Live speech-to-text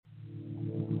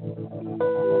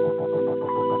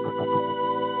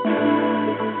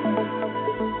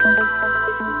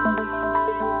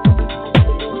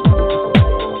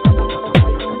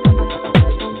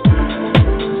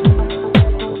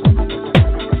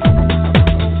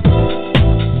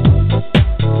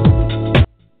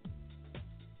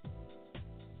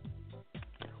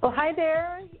Hi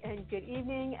there, and good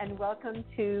evening, and welcome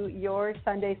to your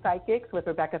Sunday Psychics with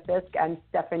Rebecca Fisk and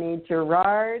Stephanie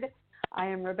Gerard. I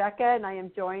am Rebecca, and I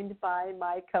am joined by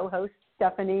my co-host,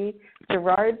 Stephanie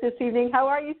Gerard, this evening. How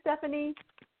are you, Stephanie?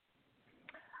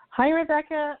 Hi,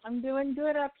 Rebecca. I'm doing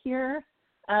good up here.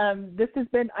 This has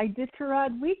been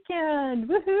Iditarod weekend.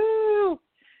 Woohoo!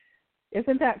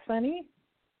 Isn't that funny?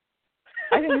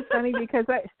 I think it's funny because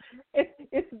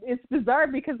it's bizarre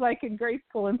because like in grade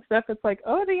school and stuff, it's like,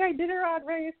 oh, the Iditarod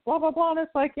race, blah, blah, blah. And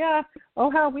it's like, yeah,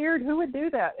 oh, how weird. Who would do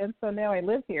that? And so now I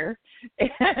live here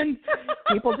and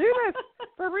people do this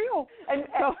for real.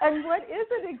 And what is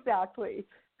it exactly?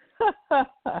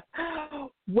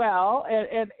 Well,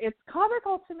 and it's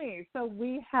comical to me. So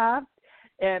we have,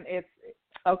 and it's,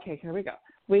 okay, here we go.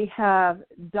 We have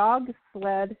dog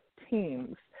sled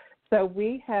teams. So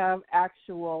we have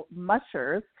actual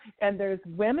mushers, and there's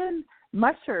women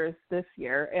mushers this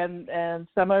year, and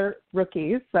some are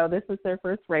rookies, so this is their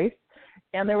first race.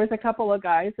 And there was a couple of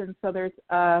guys, and so there's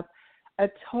a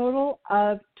total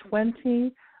of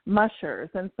 20 mushers.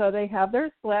 And so they have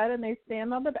their sled, and they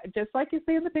stand on the back, just like you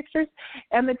see in the pictures,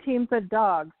 and the team's of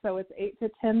dogs. So it's 8 to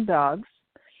 10 dogs,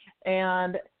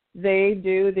 and they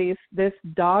do this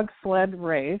dog sled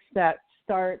race that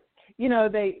starts. You know,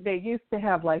 they used to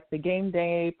have like the game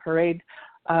day parade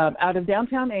out of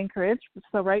downtown Anchorage.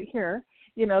 So right here,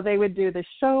 you know, they would do the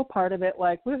show part of it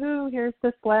like, woohoo, here's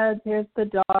the sleds, here's the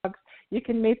dogs. You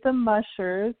can meet the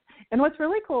mushers. And what's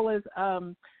really cool is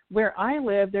where I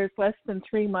live, there's less than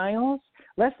 3 miles.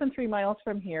 Less than 3 miles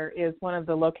from here is one of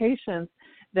the locations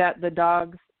that the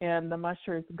dogs and the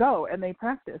mushers go, and they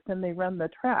practice and they run the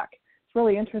track. It's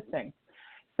really interesting.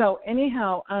 So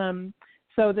anyhow,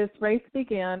 so this race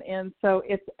began, and so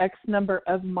it's X number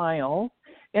of miles.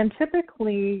 And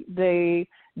typically they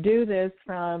do this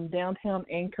from downtown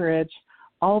Anchorage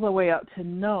all the way up to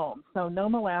Nome. So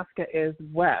Nome, Alaska is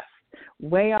west,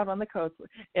 way out on the coast.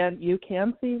 And you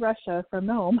can see Russia from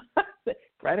Nome,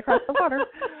 right across the water.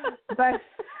 But I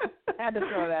had to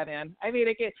throw that in. I mean,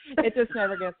 it just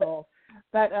never gets old.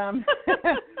 But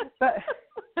but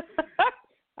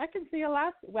I can see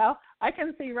Alaska. Well, I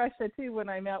can see Russia, too, when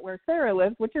I'm out where Sarah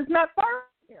lives, which is not far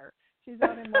from here. She's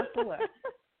out in Marcella.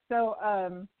 So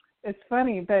it's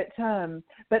funny.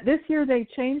 But this year they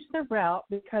changed the route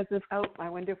because of... Oh, I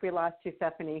wonder if we lost you,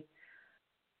 Stephanie.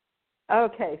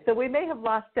 Okay, so we may have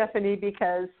lost Stephanie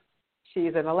because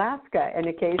she's in Alaska, and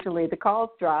occasionally the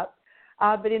calls drop.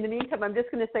 But in the meantime, I'm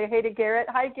just going to say hey to Garrett.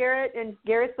 Hi, Garrett. And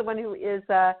Garrett's the one who is...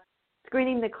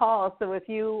 screening the call, so if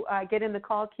you get in the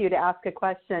call queue to ask a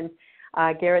question,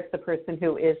 Garrett's the person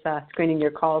who is screening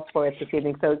your calls for us this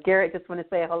evening. So, Garrett, just want to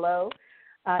say hello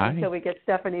until we get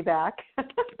Stephanie back.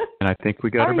 And I think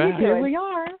we got her back. Here we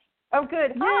are. Oh,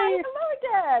 good. Yay. Hi,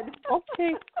 hello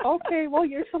again. Okay. Well,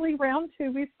 usually round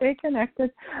 2 we stay connected.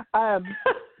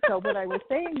 So what I was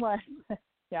saying was,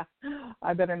 yeah,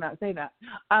 I better not say that.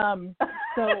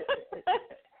 So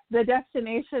the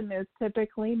destination is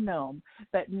typically Nome,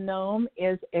 but Nome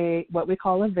is what we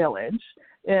call a village,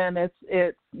 and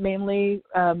it's mainly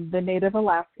the Native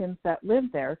Alaskans that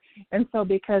live there. And so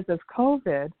because of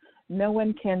COVID, no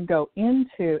one can go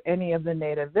into any of the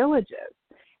Native villages.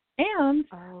 And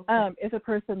if a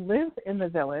person lives in the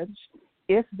village,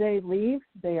 if they leave,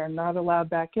 they are not allowed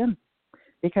back in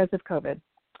because of COVID.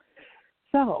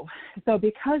 So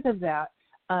because of that,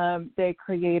 they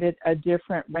created a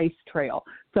different race trail.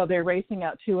 So they're racing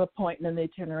out to a point and then they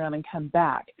turn around and come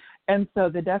back. And so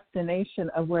the destination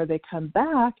of where they come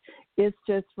back is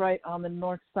just right on the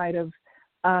north side of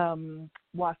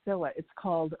Wasilla. It's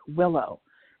called Willow.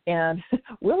 And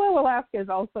Willow, Alaska is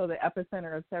also the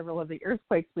epicenter of several of the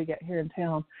earthquakes we get here in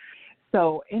town.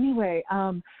 So anyway,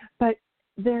 but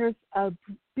there's a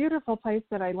beautiful place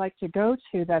that I like to go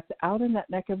to that's out in that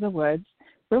neck of the woods.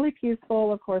 Really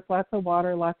peaceful, of course, lots of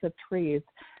water, lots of trees.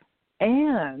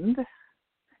 And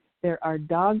there are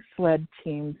dog sled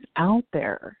teams out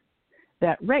there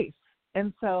that race.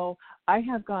 And so I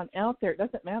have gone out there, it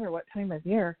doesn't matter what time of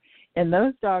year, and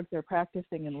those dogs are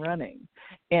practicing and running.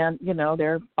 And, you know,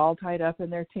 they're all tied up in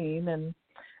their team. And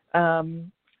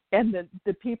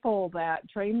the people that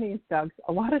train these dogs,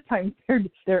 a lot of times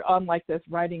they're on like this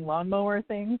riding lawnmower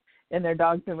thing, and their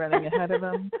dogs are running ahead of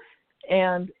them.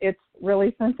 And it's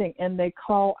really something. And they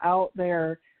call out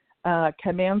their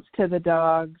commands to the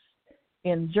dogs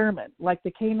in German, like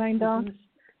the canine dogs.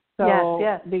 So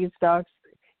yes. These dogs,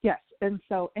 yes. And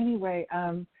so anyway,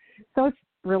 so it's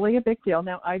really a big deal.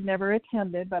 Now, I've never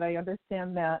attended, but I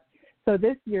understand that. So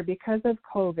this year, because of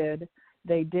COVID,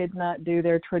 they did not do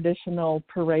their traditional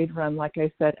parade run, like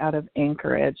I said, out of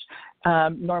Anchorage.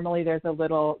 Normally there's a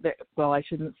little, well, I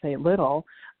shouldn't say little,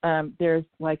 there's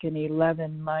like an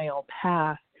 11-mile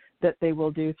path that they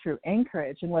will do through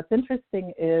Anchorage. And what's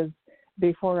interesting is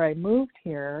before I moved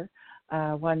here,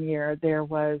 one year there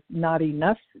was not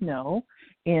enough snow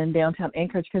in downtown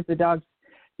Anchorage because the dogs,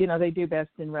 they do best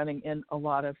in running in a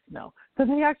lot of snow. So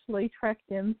they actually trekked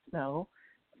in snow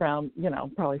from,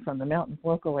 probably from the mountains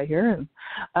locally here,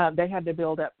 and they had to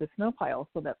build up the snow pile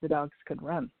so that the dogs could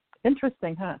run.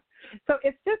 Interesting, huh? So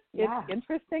it's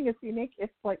interesting. It's unique.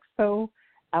 It's like so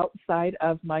outside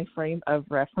of my frame of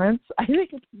reference. I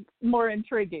think it's more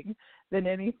intriguing than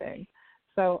anything.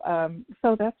 So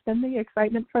that's been the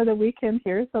excitement for the weekend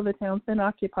here. So the town's been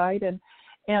occupied, and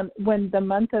when the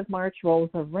month of March rolls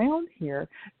around here,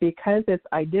 because it's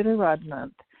Iditarod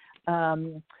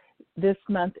month, this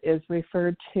month is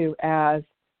referred to as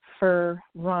Fur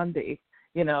Rondy.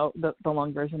 The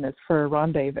long version is Fur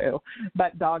Rendezvous,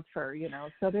 but dog fur,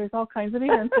 So there's all kinds of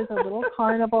events. There's a little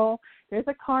carnival. There's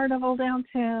a carnival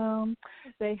downtown.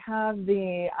 They have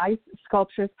the ice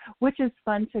sculptures, which is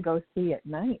fun to go see at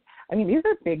night. I mean, these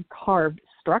are big carved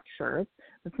structures.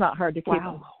 It's not hard to keep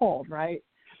them cold, right?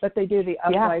 But they do the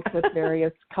uplights with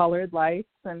various colored lights.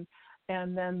 And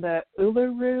then the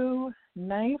Uluru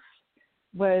knife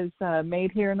was made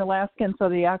here in Alaska, and so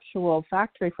the actual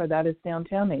factory for that is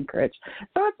downtown Anchorage.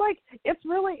 So it's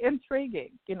really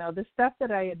intriguing. The stuff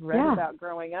that I had read about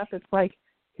growing up, it's like,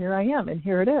 here I am, and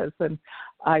here it is. And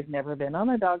I've never been on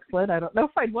a dog sled. I don't know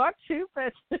if I'd want to,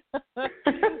 but I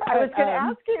was going to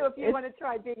ask you if you want to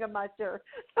try being a musher.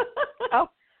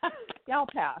 I'll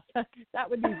pass. That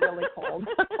would be really cold.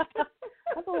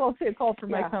 That's a little too cold for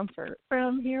my comfort.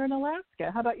 From here in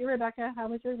Alaska. How about you, Rebecca? How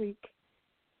was your week?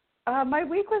 My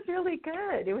week was really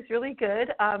good. It was really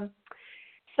good. I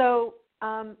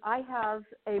have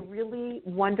a really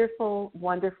wonderful,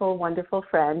 wonderful, wonderful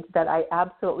friend that I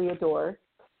absolutely adore.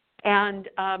 And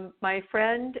my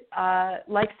friend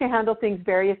likes to handle things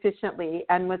very efficiently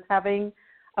and was having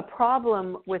a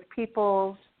problem with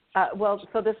people.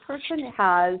 So this person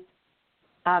has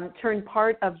turned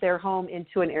part of their home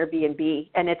into an Airbnb,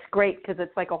 and it's great because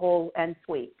it's like a whole en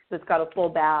suite. So it's got a full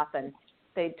bath, and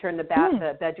they turned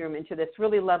the bedroom into this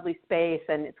really lovely space,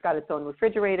 and it's got its own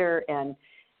refrigerator and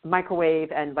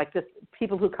microwave, and like this,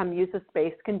 people who come use the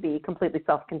space can be completely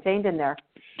self-contained in there.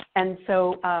 And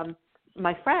so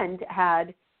my friend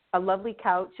had a lovely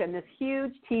couch and this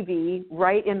huge TV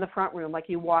right in the front room. Like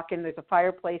you walk in, there's a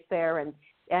fireplace there, and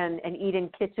an eat-in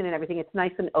kitchen and everything. It's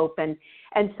nice and open.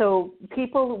 And so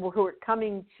people who were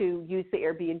coming to use the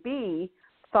Airbnb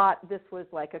thought this was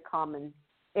like a common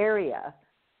area.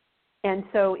 And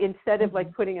so instead of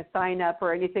like putting a sign up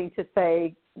or anything to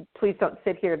say, please don't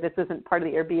sit here, this isn't part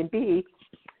of the Airbnb,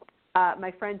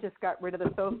 my friend just got rid of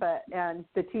the sofa and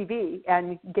the TV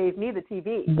and gave me the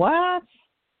TV. What?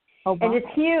 Oh, wow. And it's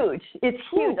huge. It's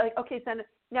huge. Like, okay, so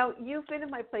now you've been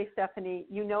in my place, Stephanie.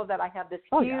 You know that I have this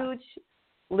huge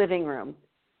living room.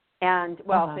 And,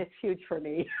 it's huge for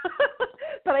me.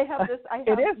 But I have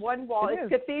one wall. It's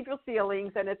cathedral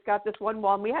ceilings, and it's got this one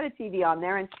wall. And we had a TV on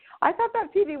there, and I thought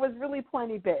that TV was really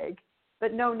plenty big.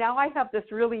 But no, now I have this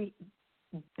really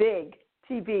big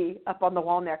TV up on the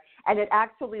wall in there, and it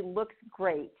actually looks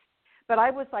great. But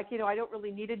I was like, I don't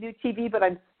really need a new TV, but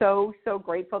I'm so, so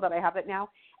grateful that I have it now.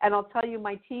 And I'll tell you,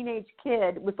 my teenage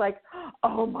kid was like,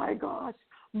 oh, my gosh,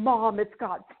 Mom, it's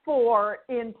got 4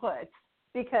 inputs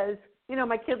because –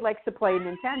 my kid likes to play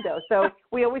Nintendo, so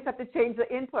we always have to change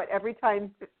the input every time,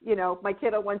 my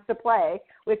kiddo wants to play.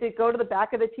 We have to go to the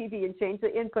back of the TV and change the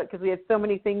input because we have so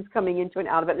many things coming into and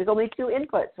out of it. There's only 2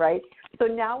 inputs, right? So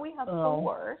now we have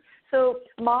 4. So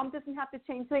Mom doesn't have to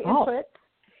change the inputs.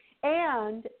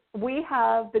 And we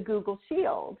have the Google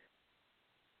Shield.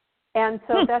 And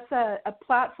so that's a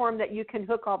platform that you can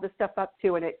hook all this stuff up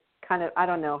to, and it kind of, I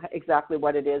don't know exactly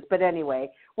what it is, but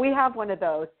anyway, we have one of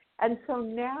those. And so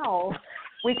now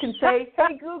we can say,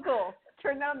 hey, Google,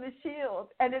 turn on the Shield,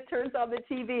 and it turns on the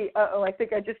TV. Uh-oh, I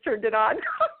think I just turned it on.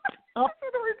 So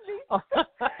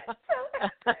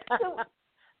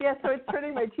it's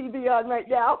turning my TV on right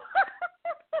now.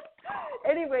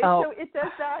 Anyway, so it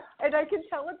does that, and I can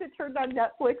tell it to turn on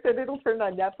Netflix, and it'll turn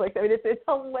on Netflix. I mean, it's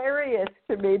hilarious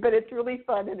to me, but it's really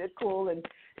fun and it's cool. And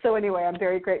so anyway, I'm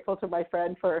very grateful to my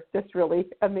friend for this really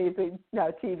amazing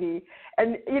TV.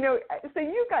 And, so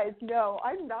you guys know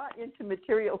I'm not into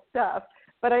material stuff,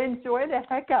 but I enjoy the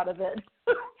heck out of it.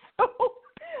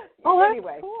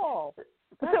 Anyway. That's cool.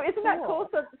 So isn't that cool?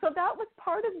 So that was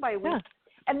part of my week. Yeah.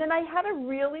 And then I had a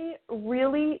really,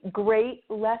 really great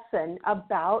lesson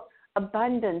about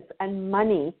abundance and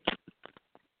money.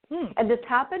 And this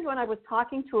happened when I was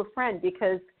talking to a friend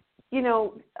because,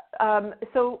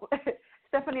 so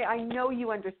Stephanie, I know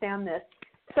you understand this.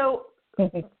 So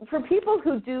for people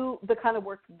who do the kind of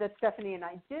work that Stephanie and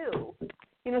I do,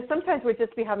 sometimes we'll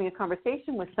just be having a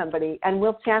conversation with somebody and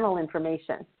we'll channel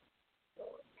information.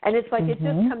 And it's like it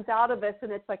just comes out of us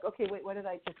and it's like, okay, wait, what did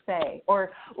I just say?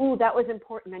 Or, ooh, that was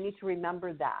important. I need to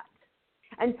remember that.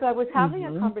 And so I was having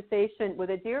a conversation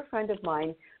with a dear friend of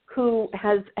mine who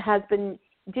has been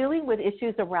dealing with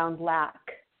issues around lack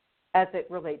as it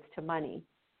relates to money.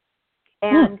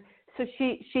 And so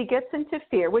she gets into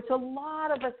fear, which a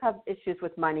lot of us have issues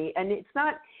with money. And it's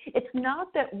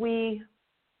not that we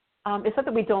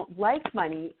don't like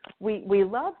money. We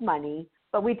love money,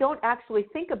 but we don't actually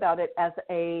think about it as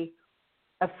a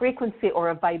frequency or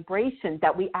a vibration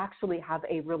that we actually have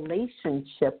a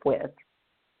relationship with,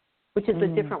 which is a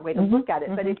different way to look at it.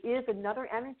 But it is another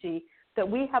energy that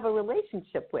we have a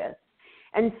relationship with.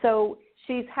 And so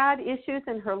she's had issues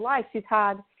in her life. She's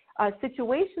had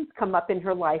situations come up in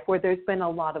her life where there's been a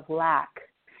lot of lack.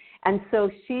 And so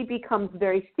she becomes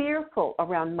very fearful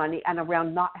around money and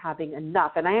around not having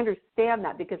enough. And I understand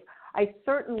that because I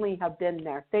certainly have been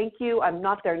there. Thank you. I'm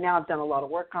not there now. I've done a lot of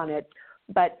work on it.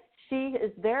 But she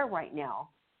is there right now.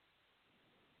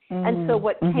 And so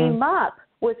what came up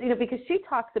was, because she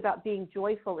talks about being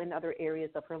joyful in other areas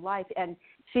of her life, and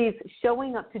she's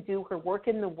showing up to do her work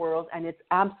in the world, and it's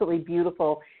absolutely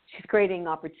beautiful. She's creating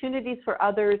opportunities for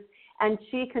others, and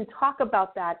she can talk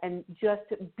about that and just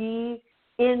be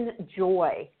in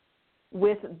joy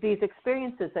with these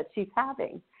experiences that she's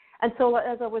having. And so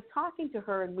as I was talking to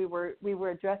her and we were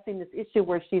addressing this issue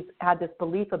where she's had this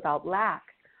belief about lack,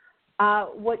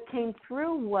 what came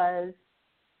through was,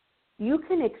 you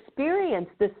can experience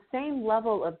the same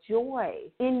level of joy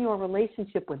in your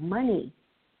relationship with money,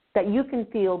 that you can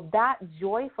feel that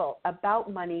joyful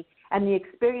about money and the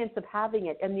experience of having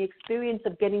it and the experience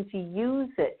of getting to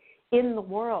use it in the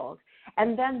world.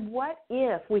 And then what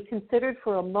if we considered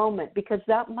for a moment, because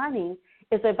that money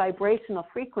is a vibrational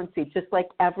frequency, just like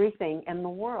everything in the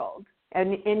world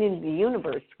and in the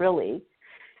universe, really.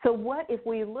 So what if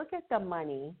we look at the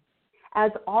money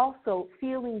as also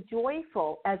feeling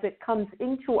joyful as it comes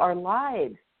into our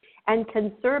lives and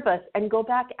can serve us and go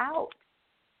back out?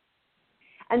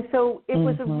 And so it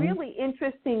was a really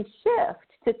interesting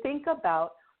shift to think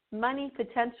about money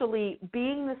potentially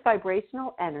being this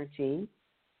vibrational energy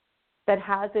that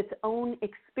has its own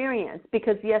experience.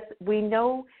 Because, yes, we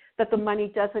know that the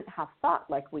money doesn't have thought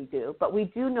like we do, but we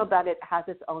do know that it has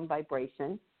its own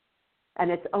vibration and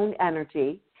its own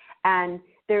energy. And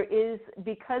there is,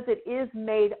 because it is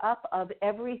made up of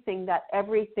everything that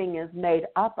everything is made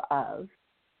up of,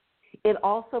 it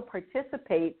also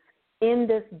participates in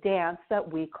this dance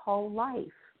that we call life.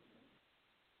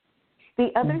 The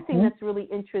other thing that's really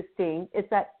interesting is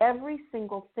that every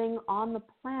single thing on the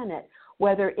planet,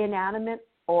 whether inanimate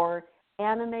or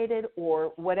animated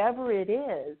or whatever it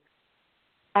is,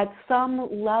 at some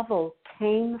level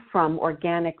came from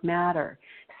organic matter.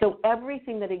 So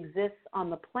everything that exists on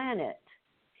the planet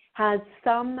has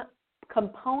some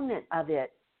component of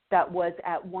it that was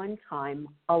at one time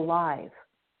alive.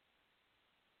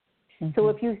 So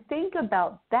if you think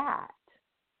about that,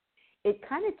 it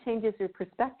kind of changes your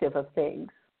perspective of things.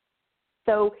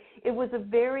 So it was a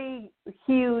very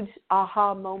huge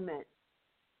aha moment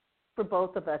for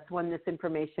both of us when this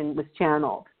information was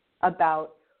channeled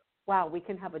about, wow, we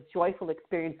can have a joyful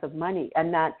experience of money,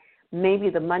 and that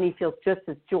maybe the money feels just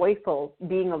as joyful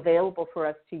being available for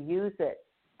us to use it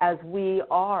as we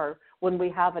are when we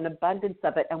have an abundance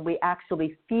of it and we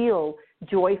actually feel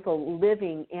joyful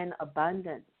living in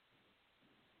abundance.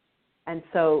 And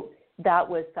so that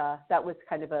was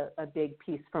kind of a big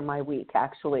piece for my week,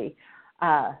 actually.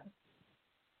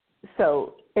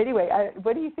 So anyway,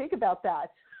 what do you think about that?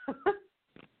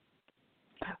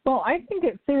 Well, I think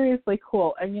it's seriously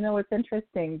cool. And, it's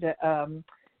interesting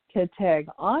to tag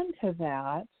on to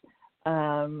that.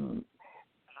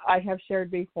 I have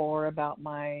shared before about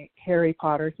my Harry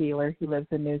Potter healer who lives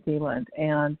in New Zealand,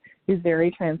 and he's very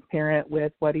transparent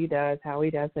with what he does, how he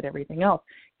does it, everything else.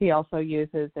 He also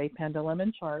uses a pendulum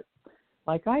and chart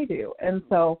like I do. And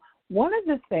so one of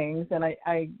the things, and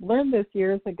I learned this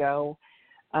years ago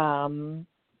in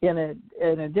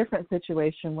a different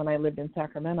situation when I lived in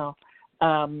Sacramento,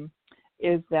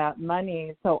 is that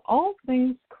money, so all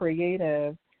things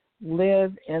creative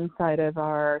live inside of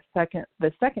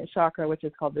the second chakra, which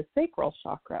is called the sacral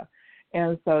chakra.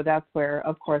 And so that's where,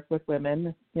 of course, with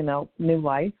women, new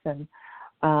life, and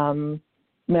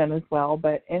men as well.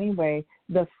 But anyway,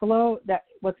 the flow, that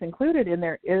what's included in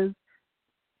there is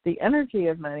the energy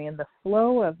of money and the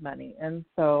flow of money. And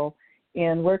so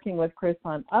in working with Chris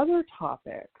on other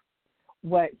topics,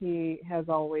 what he has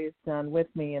always done with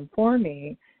me and for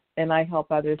me, and I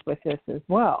help others with this as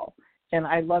well, and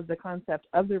I love the concept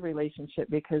of the relationship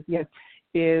because, yes,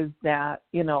 is that,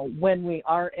 when we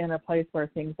are in a place where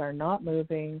things are not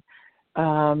moving,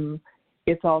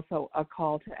 it's also a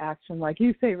call to action, like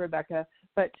you say, Rebecca,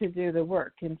 but to do the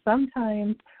work. And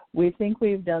sometimes we think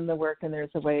we've done the work and there's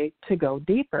a way to go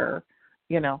deeper,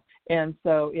 and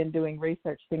so in doing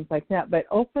research, things like that, but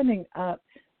opening up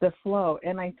the flow.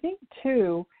 And I think,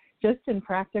 too, just in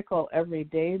practical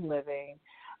everyday living,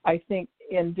 I think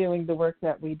in doing the work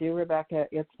that we do, Rebecca,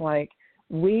 it's like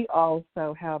we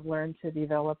also have learned to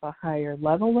develop a higher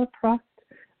level of trust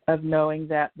of knowing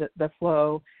that the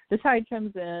flow, the tide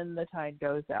comes in, the tide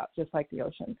goes out, just like the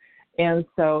ocean. And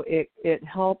so it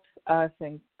helps us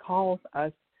and calls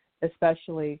us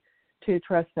especially to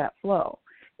trust that flow.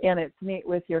 And it's neat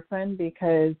with your friend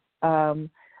because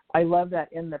I love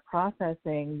that in the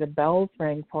processing, the bells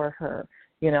rang for her,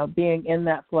 being in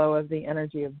that flow of the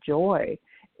energy of joy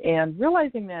and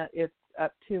realizing that it's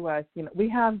up to us. We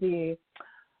have the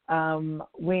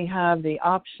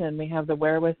option, we have the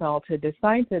wherewithal to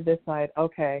decide,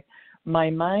 okay, my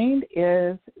mind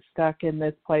is stuck in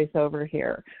this place over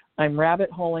here. I'm rabbit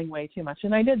holing way too much.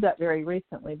 And I did that very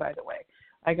recently, by the way.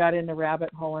 I got in a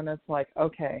rabbit hole and it's like,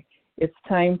 okay, it's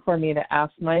time for me to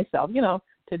ask myself,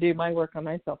 to do my work on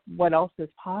myself, what else is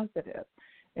positive?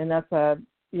 And that's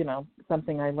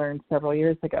something I learned several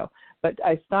years ago. But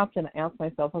I stopped and asked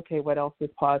myself, okay, what else is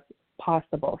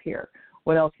possible here?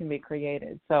 What else can be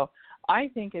created? So I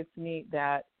think it's neat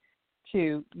that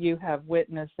you have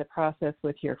witnessed the process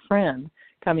with your friend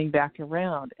coming back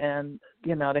around and,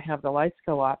 to have the lights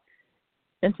go off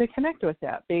and to connect with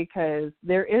that, because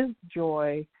there is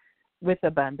joy with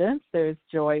abundance. There's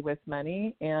joy with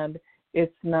money. And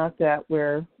it's not that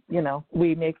we're,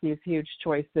 we make these huge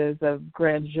choices of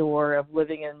grandeur, of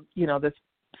living in, this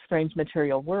strange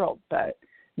material world, but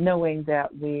knowing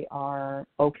that we are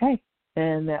okay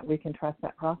and that we can trust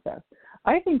that process.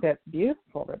 I think that's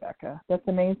beautiful, Rebecca. That's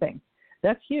amazing.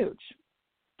 That's huge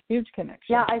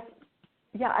connection. I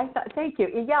thought, thank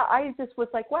you. Yeah, I just was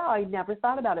like, wow, I never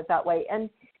thought about it that way. And,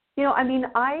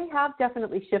 I have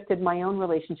definitely shifted my own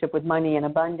relationship with money and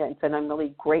abundance, and I'm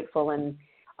really grateful. And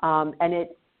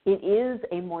it is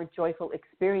a more joyful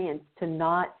experience to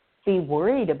not be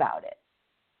worried about it.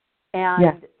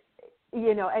 And,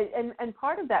 and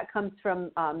part of that comes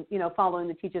from, following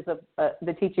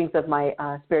the teachings of my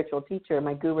spiritual teacher,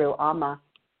 my guru, Amma,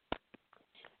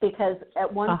 because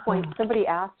at one point somebody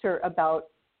asked her about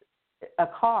a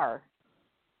car,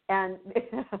 and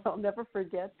I'll never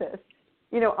forget this.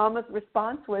 Amma's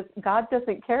response was, God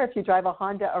doesn't care if you drive a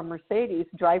Honda or Mercedes,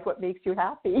 drive what makes you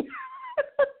happy.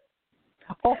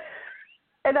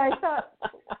 And I thought,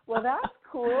 well, that's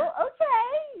cool.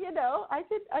 Okay,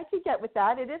 I could get with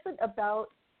that. It isn't about,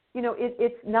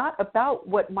 it's not about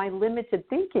what my limited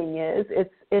thinking is.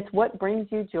 It's what brings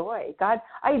you joy. God,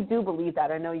 I do believe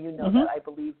that. I know you know that. I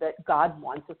believe that God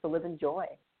wants us to live in joy.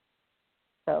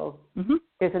 So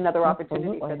there's another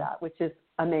opportunity for that, which is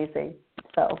amazing.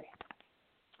 So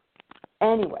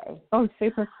anyway. Oh,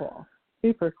 super cool.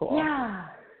 Super cool.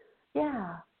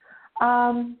 Yeah.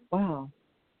 Wow.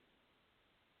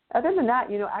 Other than that,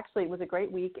 actually it was a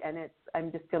great week, and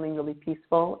I'm just feeling really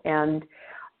peaceful. And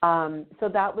so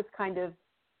that was kind of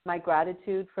my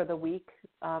gratitude for the week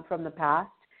from the past.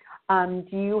 Do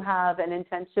you have an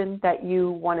intention that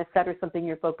you want to set or something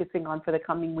you're focusing on for the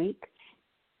coming week?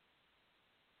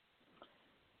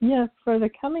 Yes, for the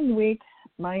coming week,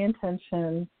 my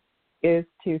intention is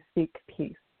to seek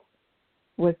peace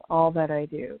with all that I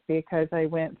do, because I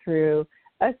went through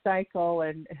a cycle,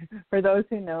 and for those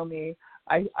who know me,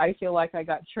 I feel like I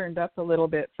got churned up a little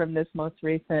bit from this most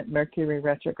recent Mercury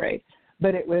retrograde.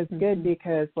 But it was good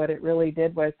because what it really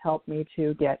did was help me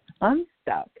to get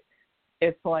unstuck.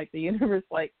 It's like the universe,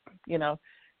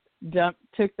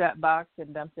 took that box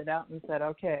and dumped it out and said,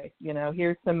 okay,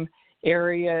 here's some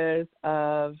areas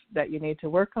that you need to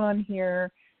work on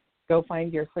here. Go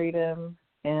find your freedom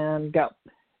and go.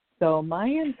 So my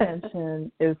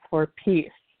intention is for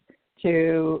peace,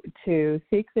 to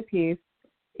seek the peace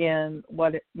in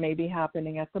what may be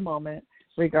happening at the moment,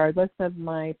 regardless of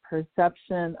my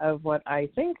perception of what I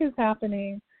think is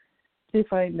happening, to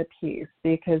find the peace,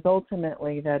 because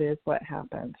ultimately that is what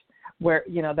happened.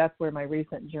 That's where my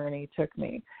recent journey took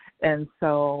me. And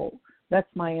so that's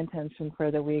my intention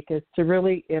for the week, is to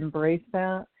really embrace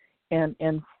that and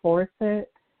enforce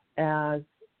it as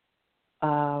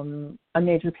a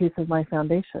major piece of my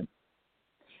foundation,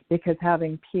 because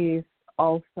having peace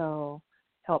also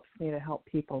helps me to help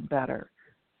people better.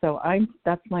 So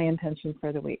that's my intention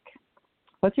for the week.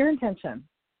 What's your intention?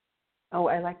 Oh,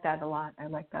 I like that a lot.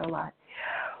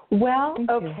 Well, Thank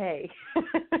okay.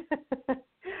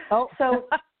 Oh, so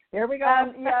here we go.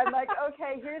 Yeah, I'm like,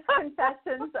 okay, here's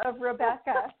Confessions of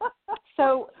Rebecca.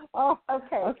 So,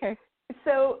 okay.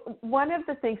 So one of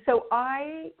the things, so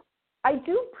I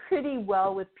do pretty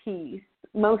well with peace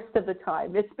most of the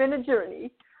time. It's been a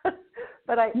journey,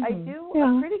 but I do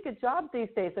a pretty good job these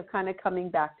days of kind of coming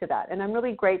back to that. And I'm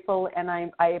really grateful, and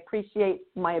I appreciate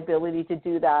my ability to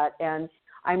do that. And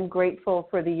I'm grateful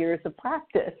for the years of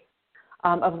practice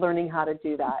of learning how to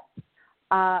do that.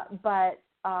 But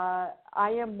I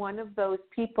am one of those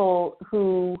people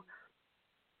who,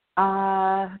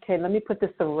 okay, let me put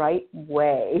this the right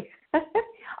way.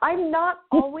 I'm not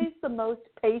always the most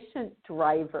patient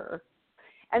driver,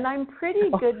 and I'm pretty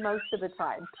good most of the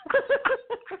time.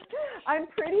 I'm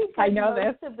pretty good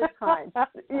most of the time.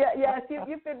 Yes,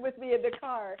 you've been with me in the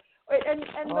car, and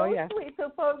mostly,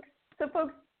 so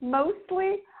folks,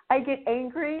 mostly I get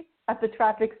angry at the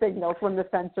traffic signals when the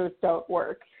sensors don't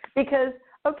work because.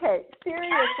 Okay,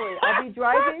 seriously, I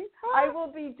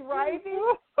will be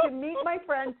driving to meet my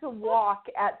friend to walk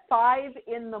at 5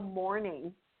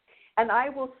 a.m, and I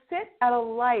will sit at a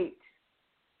light,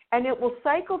 and it will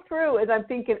cycle through as I'm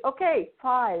thinking, okay,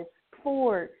 5,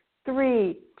 4,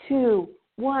 3, 2,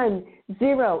 1,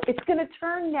 0. It's going to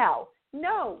turn now.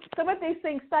 No, some of these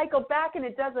things cycle back, and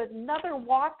it does another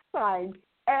walk sign,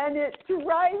 and it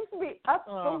drives me up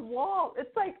the wall.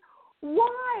 It's like,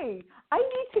 why? I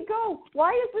need to go.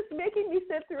 Why is this making me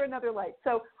sit through another light?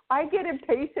 So I get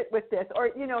impatient with this.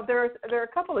 Or, there are a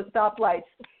couple of stoplights,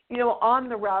 on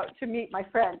the route to meet my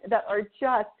friend that are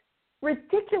just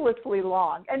ridiculously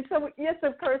long. And so, yes,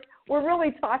 of course, we're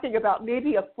really talking about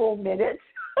maybe a full minute,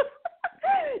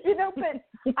 but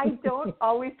I don't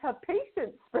always have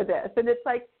patience for this. And it's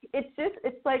like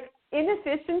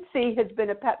inefficiency has been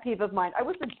a pet peeve of mine. I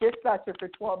was a dispatcher for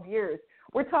 12 years.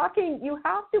 We're talking, you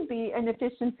have to be an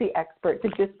efficiency expert to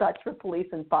dispatch for police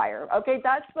and fire. Okay,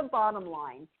 that's the bottom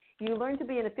line. You learn to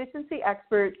be an efficiency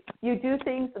expert. You do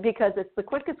things because it's the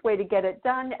quickest way to get it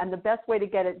done and the best way to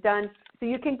get it done so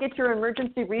you can get your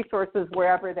emergency resources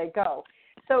wherever they go.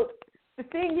 So the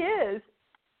thing is,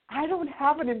 I don't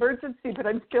have an emergency, but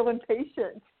I'm still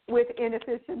impatient with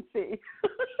inefficiency.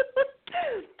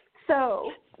 So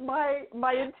my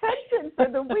intention for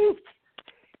the week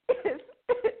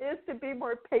is to be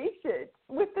more patient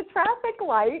with the traffic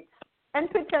lights and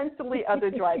potentially other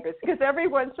drivers, because every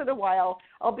once in a while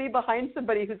I'll be behind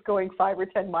somebody who's going 5 or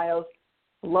 10 miles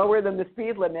lower than the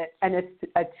speed limit, and it's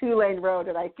a 2-lane road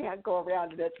and I can't go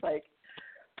around, and it's like,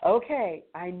 okay,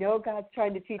 I know God's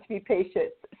trying to teach me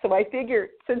patience. So I figure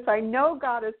since I know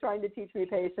God is trying to teach me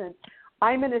patience,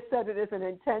 I'm going to set it as an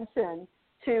intention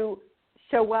to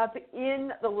show up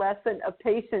in the lesson of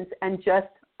patience and just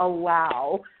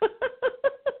allow.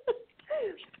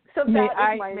 So may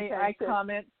I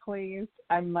comment, please?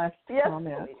 I must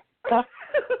comment.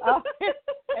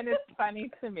 And it's funny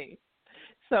to me.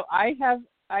 So I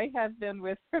have been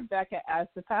with Rebecca as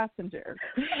the passenger,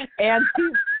 and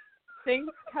things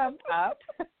come up,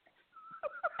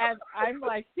 and I'm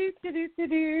like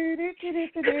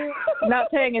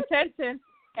not paying attention,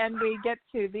 and we get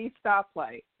to the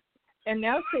stoplight, and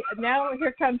now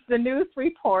here comes the news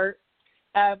report.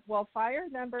 Fire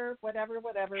number, whatever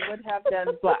would have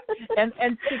been black.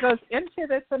 And she goes into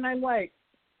this, and I'm like,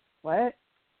 what?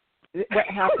 What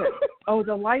happened? Oh,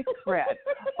 the light's red.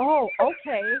 Oh,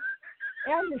 okay.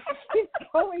 And she's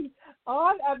going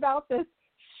on about this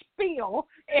spiel,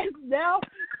 and now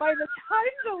by the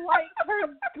time the light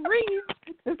turns green,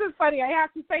 this is funny, I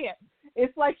have to say it,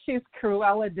 it's like she's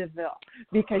Cruella de Vil,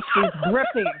 because she's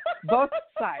gripping both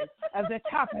sides of the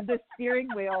top of the steering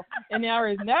wheel, and now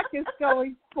her neck is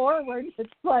going forward.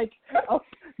 It's like, oh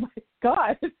my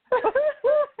God.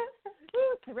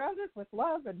 Surround us with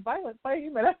love and violent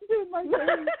flame, and I'm doing my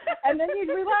thing. And then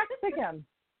you relax again.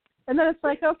 And then it's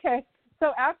like, okay.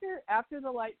 So after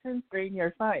the light turns green,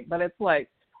 you're fine. But it's like,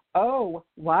 oh,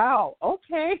 wow,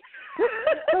 okay.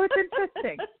 So it's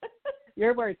interesting.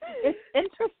 Your words. It's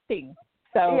interesting.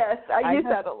 So yes, I use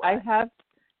that a lot. I have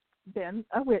been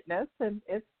a witness, and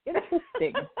it's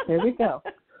interesting. There we go.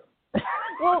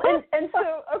 Well, and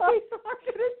so, okay, so I'm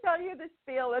going to tell you the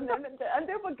spiel, and then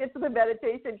we'll get to the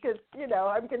meditation, because,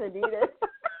 I'm going to need it.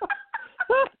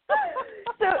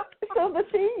 So the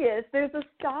thing is, there's a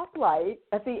stoplight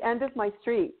at the end of my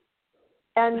street,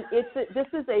 and this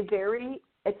is a very,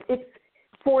 it's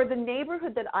for the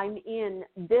neighborhood that I'm in,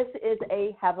 this is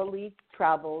a heavily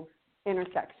traveled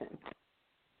intersection.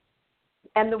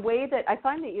 And the way that I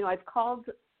find that, I've called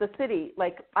the city,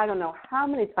 like, I don't know how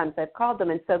many times I've called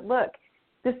them and said, look,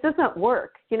 this doesn't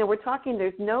work. We're talking,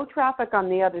 there's no traffic on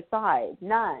the other side,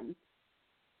 none.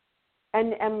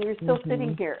 And we're still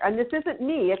sitting here. And this isn't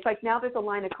me. It's like now there's a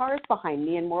line of cars behind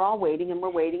me, and we're all waiting, and we're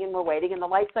waiting, and we're waiting, and the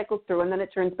light cycles through, and then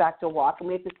it turns back to a walk, and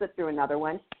we have to sit through another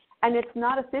one. And it's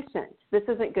not efficient. This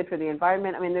isn't good for the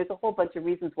environment. I mean, there's a whole bunch of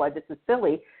reasons why this is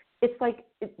silly. It's like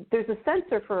there's a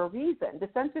sensor for a reason. The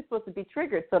sensor is supposed to be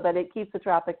triggered so that it keeps the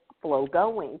traffic flow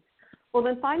going. Well,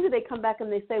 then finally they come back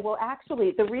and they say, well,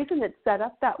 actually, the reason it's set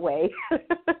up that way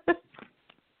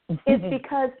is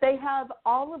because they have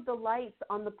all of the lights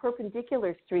on the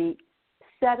perpendicular street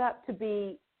set up to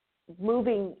be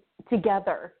moving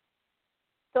together,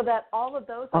 so that all of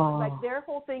those, like their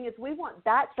whole thing is, we want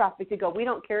that traffic to go. We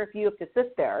don't care if you have to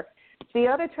sit there. The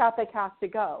other traffic has to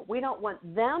go. We don't want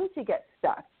them to get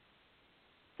stuck.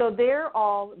 So they're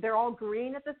all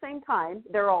green at the same time.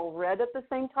 They're all red at the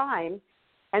same time.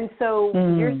 And so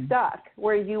you're stuck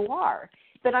where you are.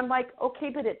 But I'm like, okay,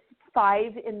 but it's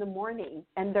 5 a.m.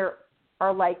 and there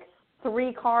are like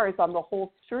 3 cars on the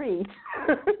whole street.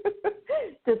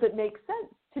 Does it make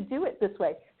sense to do it this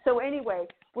way? So anyway,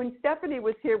 when Stephanie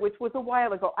was here, which was a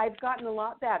while ago, I've gotten a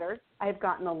lot better. I've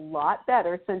gotten a lot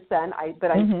better since then,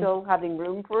 but I'm still having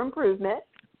room for improvement.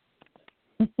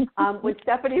 When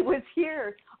Stephanie was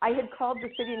here, I had called the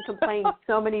city and complained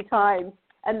so many times,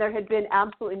 and there had been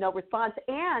absolutely no response.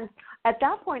 And at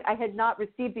that point, I had not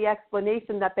received the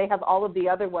explanation that they have all of the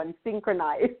other ones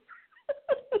synchronized.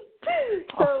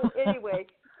 So anyway,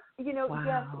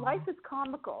 yes, life is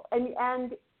comical.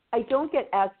 And I don't get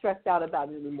as stressed out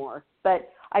about it anymore. But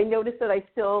I notice that I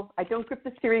don't grip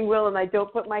the steering wheel and I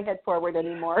don't put my head forward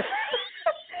anymore.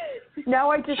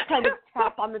 Now I just kind of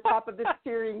tap on the top of the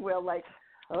steering wheel like,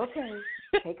 okay,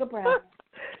 take a breath.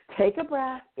 Take a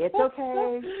breath. It's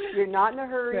okay. You're not in a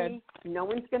hurry. Good. No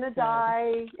one's going to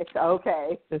die. It's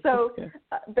okay. So,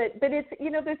 but it's,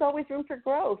 there's always room for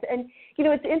growth. And,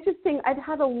 it's interesting. I've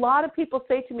had a lot of people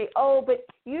say to me, oh, but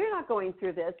you're not going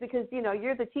through this because,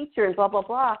 you're the teacher and blah, blah,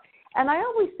 blah. And I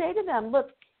always say to them,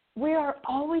 look, we are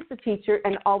always the teacher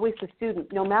and always the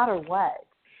student, no matter what.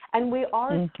 And we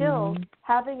are still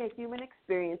having a human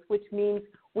experience, which means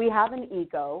we have an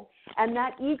ego. And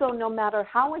that ego, no matter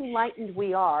how enlightened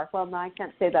we are, well, no, I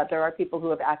can't say that. There are people who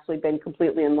have actually been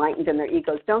completely enlightened and their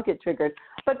egos don't get triggered.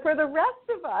 But for the rest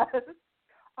of us,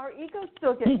 our egos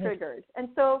still get triggered. And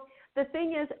so the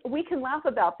thing is, we can laugh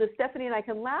about this. Stephanie and I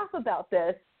can laugh about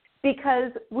this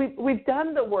because we've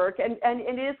done the work. And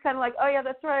it is kind of like, oh, yeah,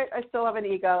 that's right. I still have an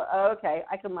ego. Oh, okay,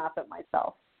 I can laugh at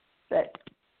myself. But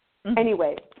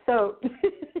anyway, so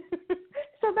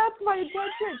that's my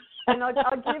intention. And I'll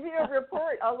give you a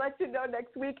report. I'll let you know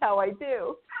next week how I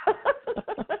do.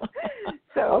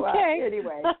 So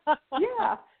anyway,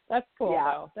 yeah. That's cool,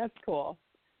 yeah. though. That's cool.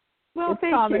 Well, it's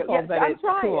thank comical, you. Yes, but I'm it's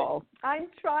trying. Cool. I'm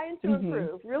trying to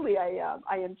improve. Really, I am.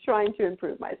 I am trying to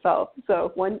improve myself.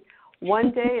 So one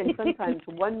day and sometimes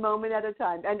one moment at a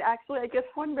time. And actually, I guess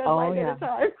one red light at a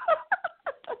time.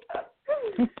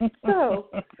 So,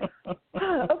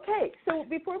 okay. So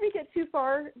before we get too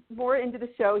far more into the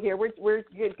show here, we're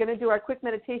going to do our quick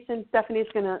meditation. Stephanie's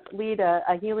going to lead a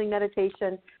healing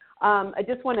meditation. I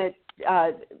just want to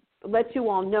let you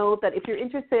all know that if you're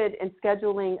interested in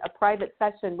scheduling a private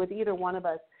session with either one of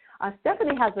us,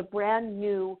 Stephanie has a brand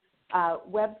new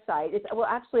website.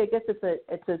 Actually, I guess the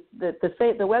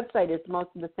website is most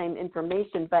of the same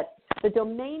information, but the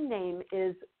domain name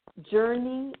is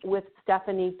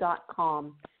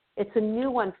journeywithstephanie.com. It's a new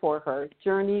one for her,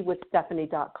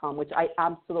 journeywithstephanie.com, which I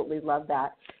absolutely love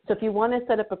that. So if you want to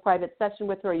set up a private session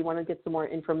with her or you want to get some more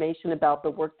information about the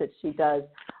work that she does,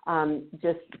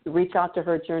 just reach out to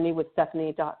her,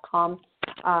 journeywithstephanie.com.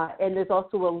 And there's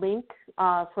also a link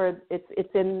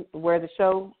it's in where the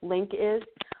show link is.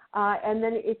 And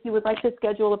then if you would like to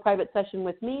schedule a private session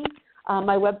with me,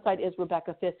 my website is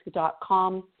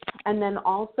RebeccaFisk.com. And then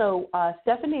also,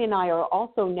 Stephanie and I are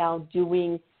also now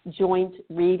doing joint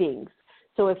readings.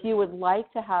 So if you would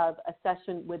like to have a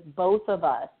session with both of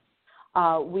us,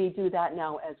 we do that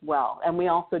now as well. And we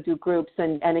also do groups.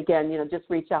 And again, just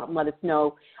reach out and let us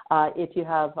know if you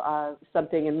have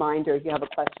something in mind or if you have a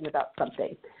question about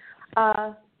something.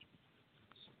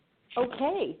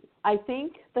 Okay. I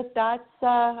think I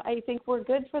think we're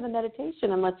good for the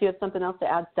meditation, unless you have something else to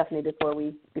add, Stephanie, before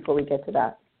we get to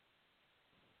that.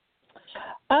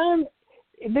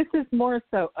 This is more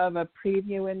so of a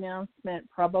preview announcement.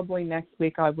 Probably next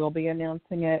week I will be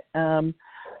announcing it.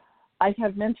 I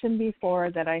have mentioned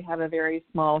before that I have a very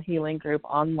small healing group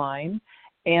online,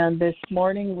 and this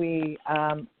morning we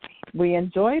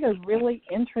enjoyed a really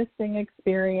interesting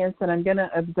experience, and I'm going to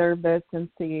observe this and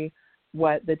see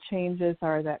what the changes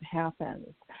are that happens.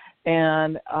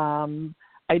 And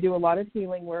I do a lot of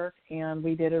healing work, and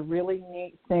we did a really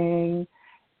neat thing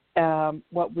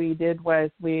what we did was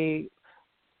we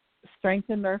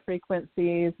strengthened our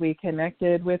frequencies, we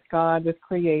connected with God, with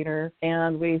Creator,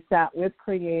 and we sat with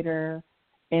Creator,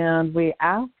 and we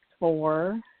asked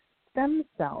for stem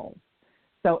cells.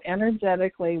 So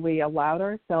energetically, we allowed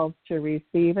ourselves to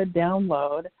receive a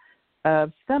download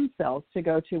of stem cells to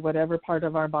go to whatever part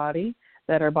of our body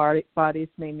that our bodies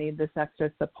may need this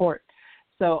extra support.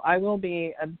 So I will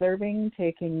be observing,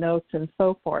 taking notes, and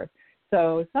so forth.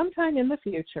 So sometime in the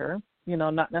future,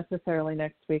 not necessarily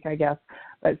next week, I guess,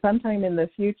 but sometime in the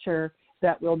future,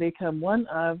 that will become one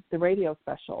of the radio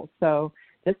specials. So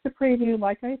just a preview,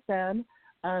 like I said,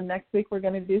 next week we're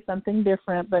going to do something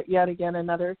different, but yet again,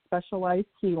 another specialized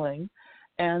healing.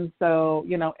 And so,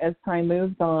 as time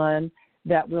moves on,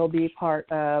 that will be part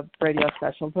of radio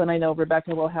specials. And I know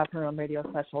Rebecca will have her own radio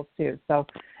specials too. So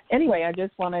anyway, I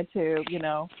just wanted to,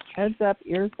 heads up,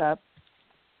 ears up.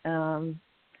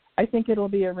 I think it'll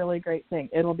be a really great thing.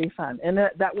 It'll be fun. And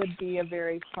that would be a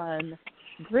very fun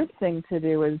group thing to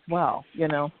do as well,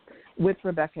 with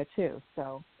Rebecca too.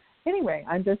 So anyway,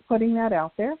 I'm just putting that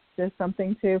out there. Just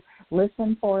something to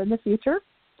listen for in the future.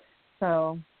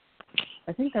 So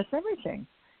I think that's everything.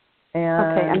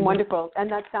 Okay, and wonderful. And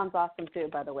that sounds awesome too,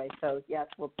 by the way. So yes,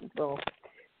 we'll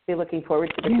be looking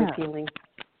forward to the group healing.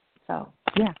 So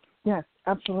yes,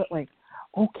 absolutely.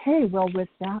 Okay, well, with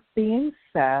that being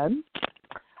said,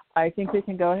 I think we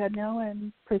can go ahead now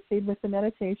and proceed with the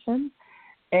meditation.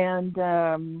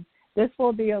 And this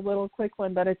will be a little quick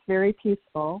one, but it's very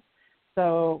peaceful.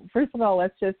 So first of all,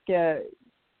 let's just get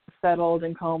settled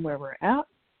and calm where we're at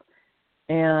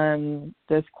and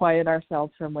just quiet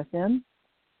ourselves from within.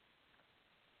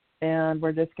 And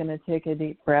we're just going to take a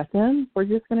deep breath in. We're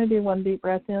just going to do one deep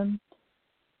breath in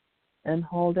and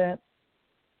hold it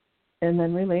and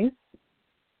then release.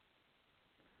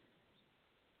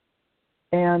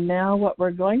 And now what we're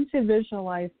going to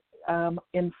visualize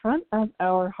in front of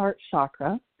our heart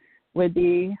chakra would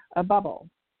be a bubble.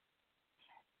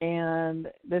 And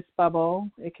this bubble,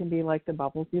 it can be like the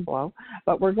bubbles you blow,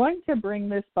 but we're going to bring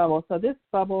this bubble. So this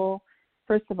bubble,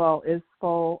 first of all, is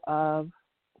full of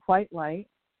white light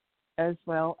as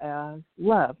well as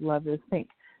love. Love is pink.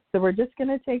 So we're just going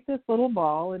to take this little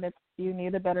ball, and if you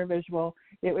need a better visual,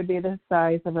 it would be the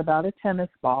size of about a tennis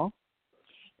ball.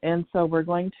 And so we're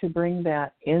going to bring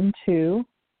that into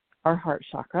our heart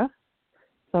chakra.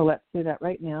 So let's do that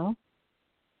right now.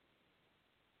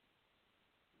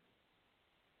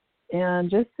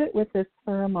 And just sit with this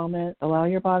for a moment. Allow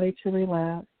your body to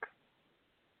relax.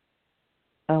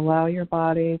 Allow your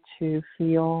body to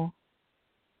feel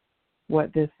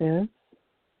what this is.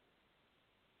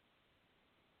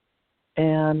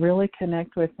 And really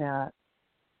connect with that.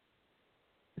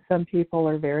 Some people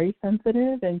are very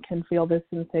sensitive and can feel the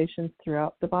sensations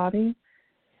throughout the body.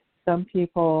 Some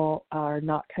people are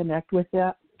not connected with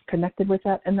that,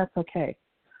 and that's okay.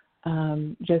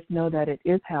 Just know that it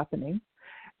is happening.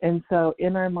 And so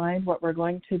in our mind, what we're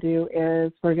going to do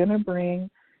is we're going to bring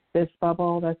this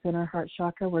bubble that's in our heart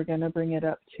chakra, we're going to bring it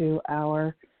up to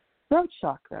our throat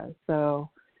chakra. So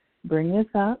bring this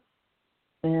up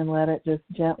and let it just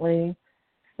gently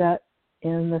set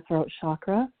in the throat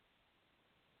chakra.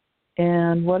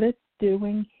 And what it's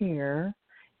doing here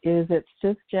is it's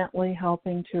just gently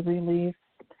helping to release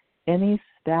any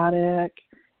static,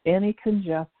 any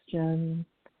congestion,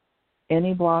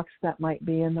 any blocks that might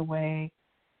be in the way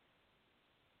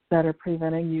that are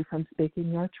preventing you from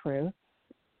speaking your truth.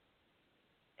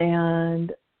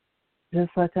 And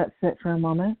just let that sit for a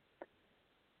moment.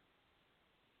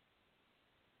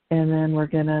 And then we're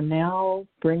going to now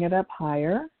bring it up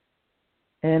higher.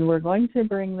 And we're going to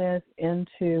bring this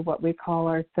into what we call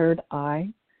our third eye.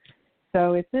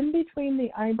 So it's in between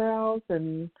the eyebrows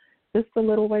and just a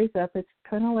little ways up. It's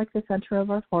kind of like the center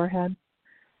of our forehead.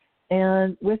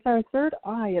 And with our third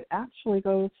eye, it actually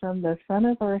goes from the front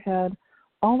of our head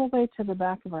all the way to the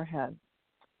back of our head.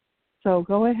 So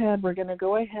we're going to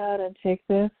go ahead and take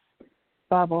this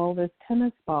bubble, this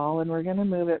tennis ball, and we're going to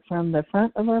move it from the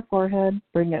front of our forehead,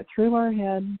 bring it through our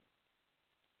head,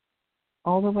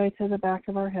 all the way to the back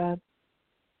of our head.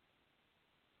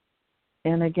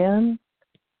 And again,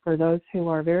 for those who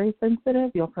are very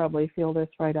sensitive, you'll probably feel this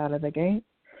right out of the gate.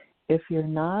 If you're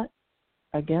not,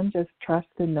 again, just trust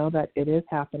and know that it is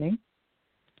happening.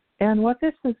 And what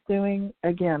this is doing,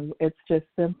 again, it's just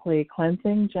simply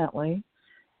cleansing gently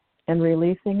and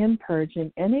releasing and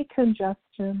purging any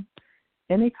congestion,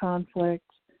 any conflict,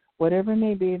 whatever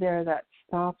may be there that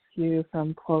stops you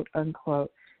from, quote,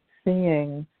 unquote,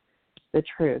 seeing the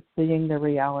truth, seeing the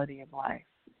reality of life.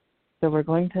 So we're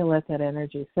going to let that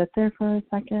energy sit there for a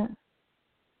second.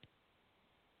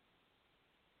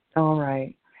 All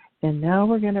right. And now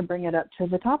we're going to bring it up to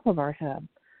the top of our head.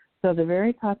 So the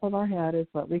very top of our head is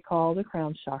what we call the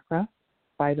crown chakra,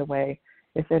 by the way,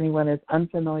 if anyone is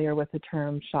unfamiliar with the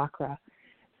term chakra.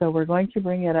 So we're going to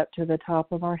bring it up to the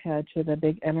top of our head, to the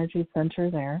big energy center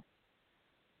there.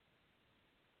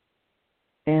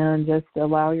 And just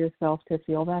allow yourself to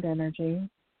feel that energy.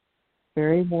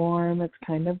 Very warm, it's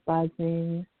kind of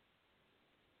buzzing.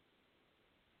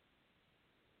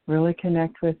 Really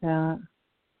connect with that.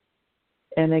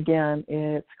 And again,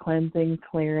 it's cleansing,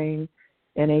 clearing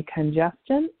any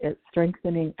congestion. It's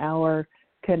strengthening our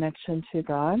connection to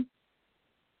God.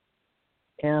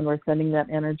 And we're sending that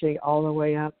energy all the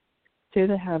way up to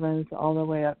the heavens, all the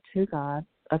way up to God,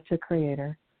 up to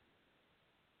Creator.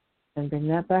 And bring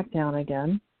that back down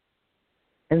again.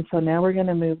 And so now we're going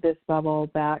to move this bubble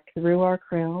back through our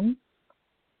crown,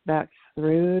 back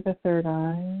through the third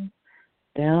eye,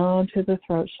 down to the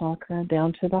throat chakra,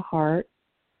 down to the heart.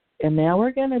 And now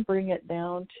we're going to bring it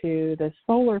down to the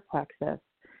solar plexus.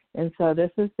 And so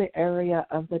this is the area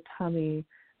of the tummy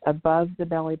above the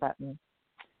belly button.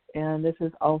 And this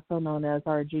is also known as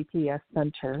our GPS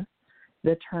center.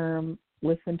 The term,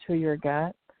 listen to your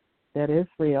gut, that is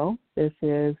real. This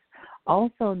is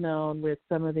also known with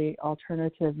some of the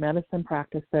alternative medicine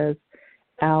practices.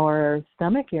 Our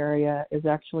stomach area is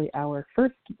actually our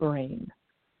first brain.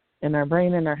 And our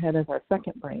brain in our head is our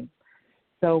second brain.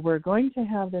 So we're going to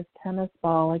have this tennis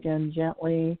ball again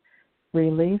gently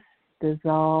release,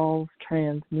 dissolve,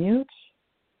 transmute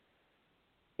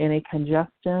any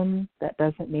congestion that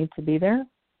doesn't need to be there.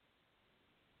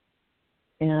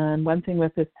 And one thing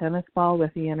with this tennis ball,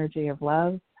 with the energy of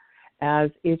love,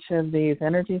 as each of these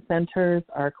energy centers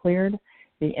are cleared,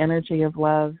 the energy of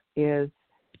love is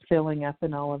filling up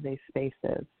in all of these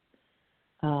spaces.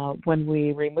 When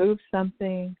we remove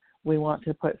something, we want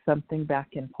to put something back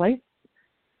in place.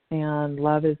 And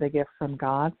love is a gift from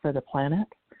God for the planet.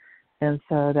 And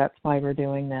so that's why we're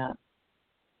doing that.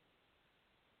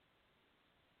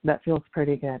 That feels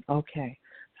pretty good. Okay.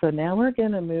 So now we're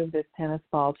going to move this tennis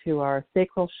ball to our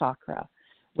sacral chakra,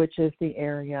 which is the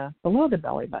area below the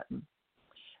belly button.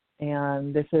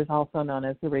 And this is also known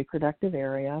as the reproductive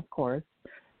area, of course.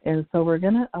 And so we're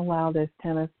going to allow this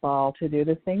tennis ball to do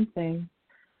the same thing.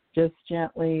 Just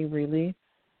gently release,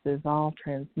 dissolve,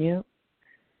 transmute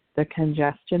the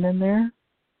congestion in there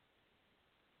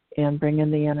and bring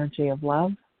in the energy of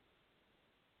love.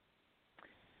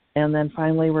 And then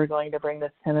finally, we're going to bring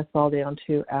this tennis ball down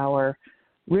to our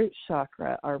root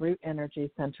chakra, our root energy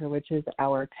center, which is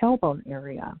our tailbone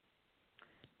area.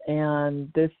 And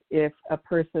this, if a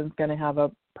person's going to have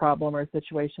a problem or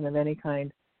situation of any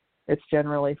kind, it's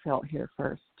generally felt here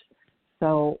first.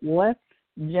 So let's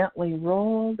gently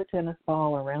roll the tennis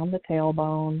ball around the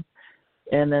tailbone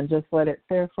and then just let it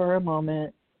sit for a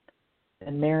moment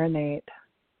and marinate,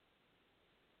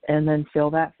 and then fill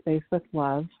that space with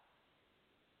love.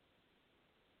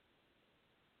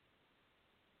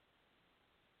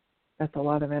 That's a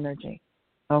lot of energy.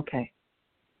 Okay,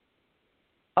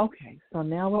 so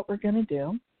now what we're going to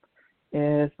do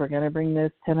is we're going to bring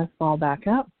this tennis ball back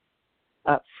up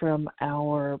from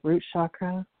our root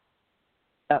chakra,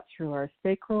 up through our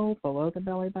sacral, below the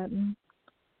belly button,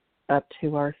 up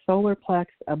to our solar plex,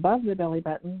 above the belly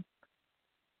button,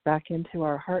 back into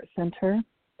our heart center.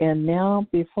 And now,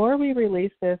 before we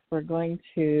release this, we're going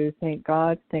to thank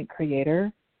God, thank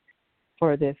Creator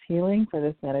for this healing, for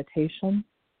this meditation.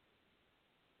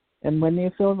 And when you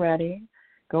feel ready,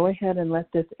 go ahead and let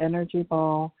this energy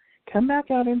ball come back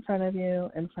out in front of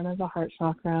you, in front of the heart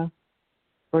chakra.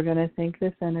 We're going to thank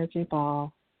this energy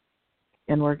ball,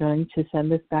 and we're going to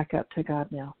send this back up to God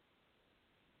now.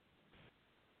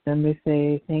 Then we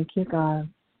say, thank you, God,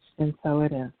 and so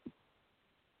it is.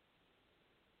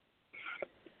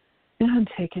 And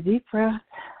take a deep breath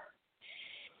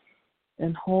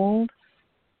and hold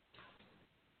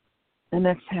and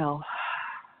exhale.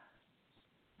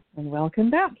 And welcome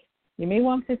back. You may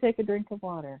want to take a drink of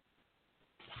water.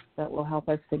 That will help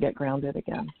us to get grounded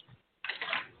again.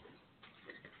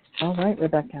 All right,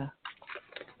 Rebecca.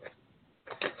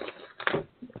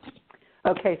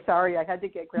 Okay, sorry, I had to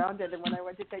get grounded, and when I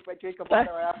went to take my drink of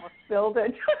water, I almost spilled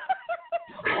it.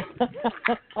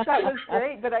 That was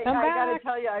great, but I got to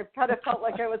tell you, I kind of felt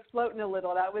like I was floating a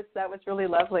little. That was really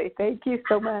lovely. Thank you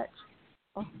so much.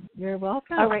 Oh, you're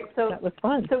welcome. All right, so that was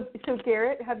fun. So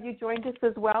Garrett, have you joined us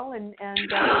as well, and ready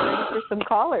for some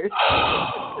callers?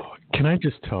 Can I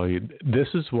just tell you, this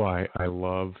is why I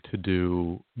love to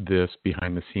do this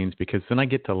behind the scenes, because then I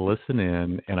get to listen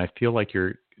in, and I feel like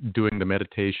you're doing the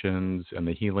meditations and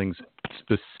the healings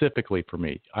specifically for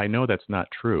me. I know that's not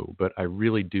true, but I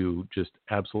really do just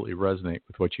absolutely resonate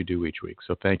with what you do each week.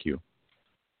 So thank you.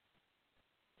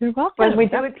 You're welcome. When we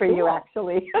do That's it for cool. you,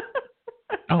 actually.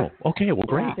 Oh, okay. Well,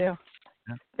 great. Yeah.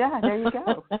 Yeah, there you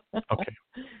go. Okay.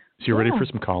 So you ready for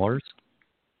some callers?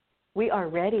 We are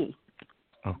ready.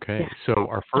 Okay. Yeah. So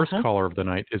our first caller of the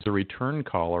night is a return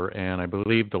caller, and I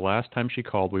believe the last time she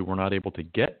called, we were not able to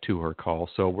get to her call.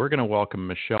 So we're going to welcome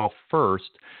Michelle first.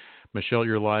 Michelle,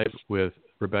 you're live with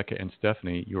Rebecca and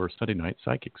Stephanie, your Sunday night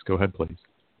psychics. Go ahead, please.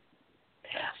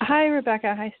 Hi,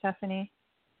 Rebecca. Hi, Stephanie.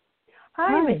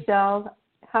 Hi, Michelle.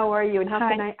 How are you? And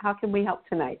Hi. how can we help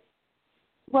tonight?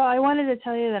 Well, I wanted to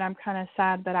tell you that I'm kind of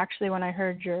sad, but actually when I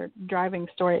heard your driving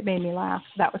story, it made me laugh.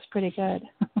 That was pretty good.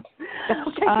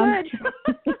 Okay,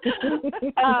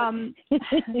 good.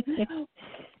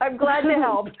 I'm glad to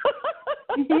help.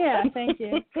 Yeah, thank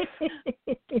you.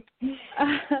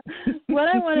 What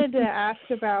I wanted to ask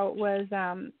about was,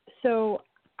 so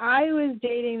I was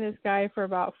dating this guy for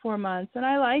about 4 months, and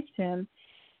I liked him,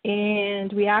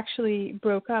 and we actually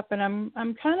broke up, and I'm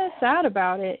kind of sad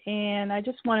about it, and I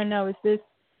just want to know,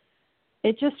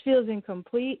 it just feels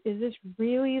incomplete. Is this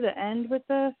really the end with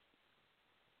this?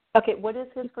 Okay, what is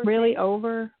his first really name?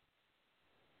 Over?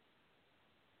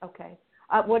 Okay.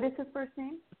 What is his first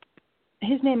name?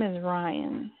 His name is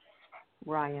Ryan.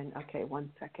 Ryan. Okay,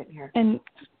 1 second here. And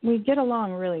we get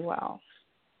along really well.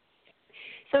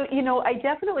 So, I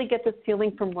definitely get this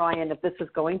feeling from Ryan if this is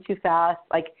going too fast.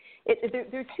 Like, there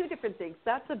are two different things.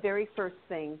 That's the very first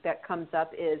thing that comes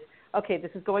up is, okay,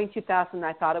 this is going too fast and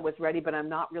I thought it was ready, but I'm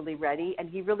not really ready. And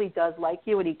he really does like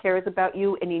you and he cares about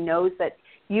you and he knows that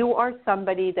you are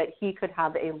somebody that he could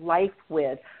have a life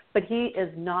with, but he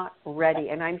is not ready.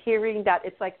 And I'm hearing that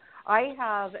it's like I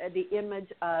have the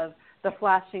image of the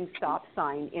flashing stop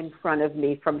sign in front of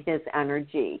me from his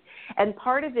energy. And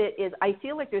part of it is I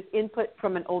feel like there's input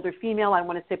from an older female, I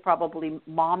want to say probably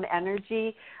mom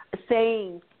energy,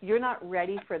 saying you're not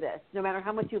ready for this. No matter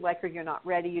how much you like her, you're not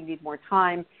ready, you need more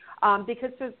time. Because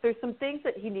there's some things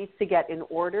that he needs to get in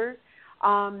order.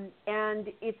 And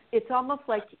it's almost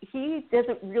like he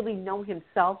doesn't really know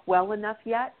himself well enough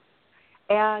yet.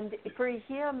 And for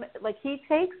him, like he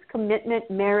takes commitment,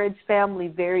 marriage, family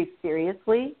very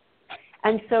seriously.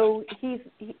 And so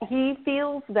he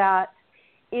feels that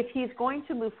if he's going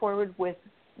to move forward with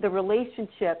the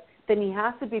relationship, then he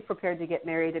has to be prepared to get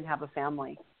married and have a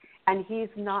family. And he's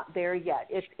not there yet.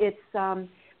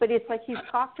 But it's like he's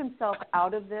talked himself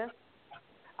out of this.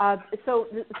 So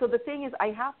the thing is, I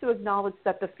have to acknowledge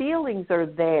that the feelings are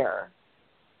there,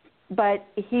 but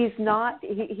he's not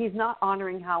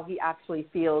honoring how he actually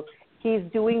feels. He's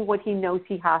doing what he knows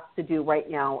he has to do right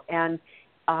now. And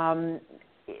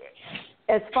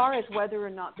as far as whether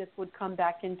or not this would come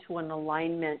back into an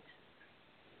alignment,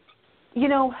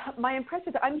 my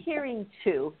impression, I'm hearing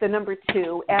 2, the number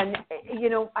 2, and,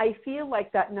 I feel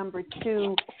like that number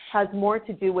 2 has more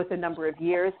to do with the number of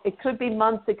years. It could be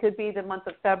months, it could be the month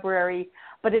of February,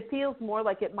 but it feels more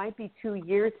like it might be 2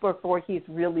 years before he's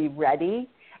really ready.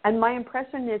 And my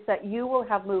impression is that you will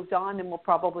have moved on and will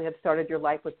probably have started your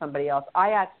life with somebody else.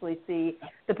 I actually see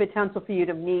the potential for you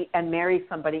to meet and marry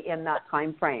somebody in that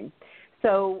time frame.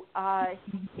 So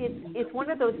it's one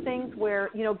of those things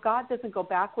where, God doesn't go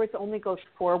backwards, only goes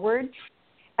forward.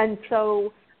 And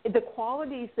so the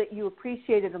qualities that you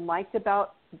appreciated and liked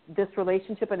about this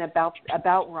relationship and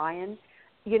about Ryan,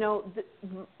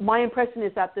 my impression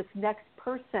is that this next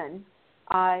person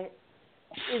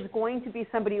is going to be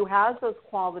somebody who has those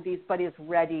qualities but is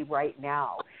ready right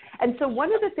now. And so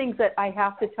one of the things that I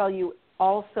have to tell you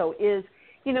also is,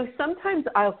 sometimes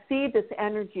I'll see this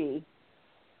energy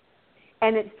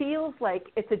and it feels like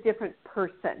it's a different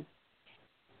person.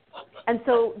 And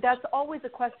so that's always a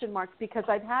question mark because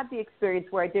I've had the experience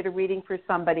where I did a reading for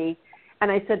somebody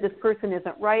and I said, this person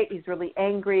isn't right. He's really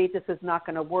angry. This is not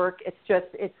going to work.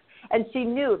 And she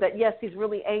knew that, yes, he's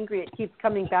really angry. It keeps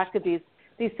coming back to these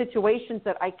situations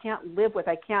that I can't live with.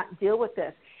 I can't deal with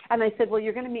this. And I said, well,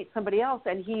 you're going to meet somebody else.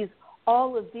 And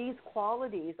all of these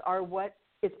qualities are what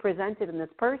is presented in this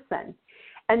person.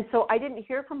 And so I didn't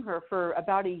hear from her for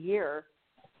about a year.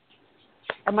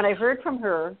 And when I heard from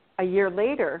her a year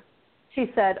later,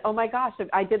 she said, oh, my gosh,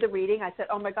 I did the reading. I said,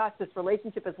 oh, my gosh, this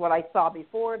relationship is what I saw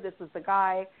before. This is the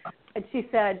guy. And she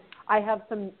said, I have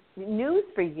some news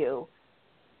for you.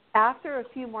 After a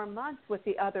few more months with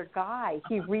the other guy,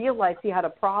 he realized he had a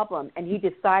problem, and he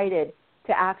decided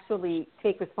to actually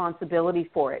take responsibility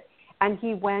for it. And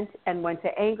he went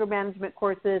to anger management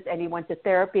courses, and he went to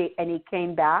therapy, and he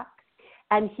came back,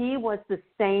 and he was the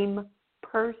same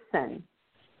person.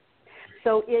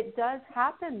 So it does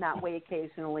happen that way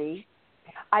occasionally.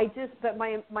 But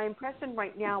my impression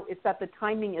right now is that the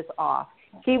timing is off.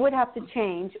 He would have to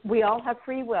change. We all have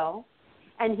free will,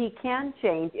 and he can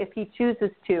change if he chooses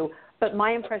to. But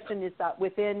my impression is that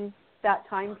within that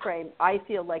time frame, I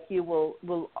feel like you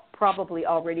will probably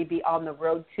already be on the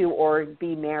road to or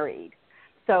be married.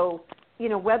 So,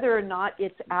 whether or not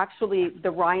it's actually the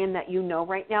Ryan that you know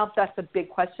right now, that's a big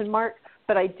question mark.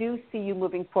 But I do see you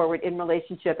moving forward in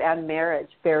relationship and marriage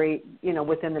very,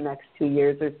 within the next 2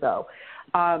 years or so.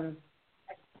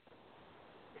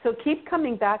 So keep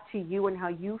coming back to you and how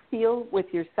you feel with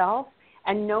yourself,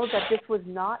 and know that this was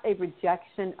not a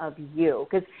rejection of you.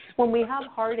 Because when we have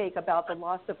heartache about the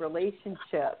loss of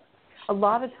relationships, a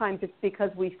lot of times it's because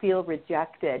we feel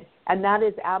rejected, and that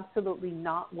is absolutely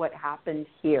not what happened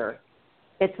here.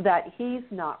 It's that he's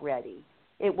not ready.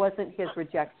 It wasn't his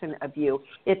rejection of you.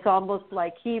 It's almost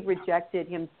like he rejected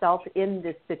himself in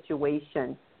this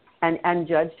situation and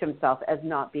judged himself as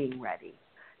not being ready.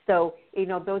 So,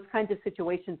 those kinds of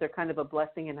situations are kind of a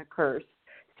blessing and a curse.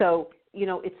 So,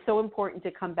 it's so important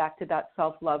to come back to that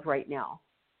self-love right now,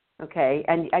 okay?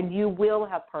 And you will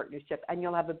have partnership, and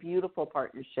you'll have a beautiful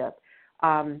partnership,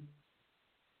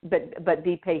 but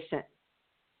be patient.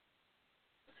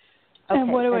 Okay.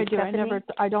 And what do I do? Stephanie?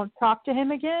 I don't talk to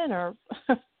him again, or?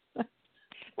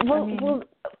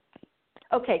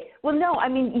 Okay. Well, no,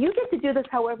 you get to do this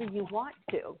however you want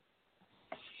to.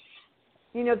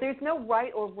 There's no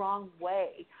right or wrong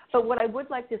way. But what I would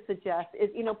like to suggest is,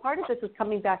 part of this is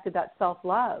coming back to that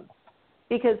self-love.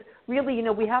 Because really,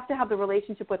 we have to have the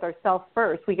relationship with ourselves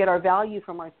first. We get our value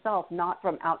from ourselves, not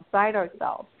from outside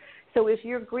ourselves. So if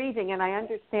you're grieving, and I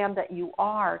understand that you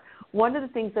are, one of the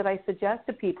things that I suggest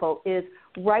to people is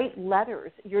write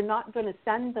letters. You're not going to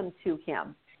send them to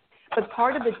him. But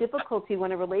part of the difficulty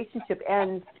when a relationship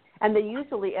ends, and they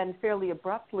usually end fairly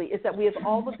abruptly, is that we have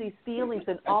all of these feelings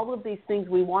and all of these things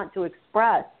we want to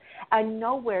express and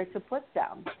nowhere to put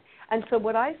them. And so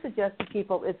what I suggest to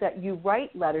people is that you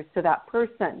write letters to that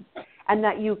person, and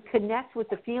that you connect with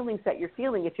the feelings that you're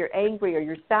feeling, if you're angry or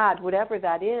you're sad, whatever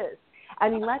that is,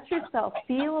 and let yourself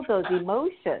feel those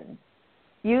emotions.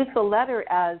 Use the letter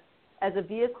as a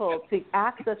vehicle to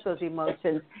access those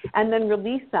emotions, and then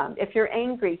release them. If you're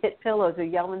angry, hit pillows or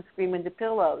yell and scream into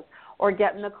pillows, or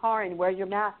get in the car and wear your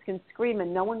mask and scream,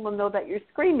 and no one will know that you're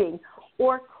screaming,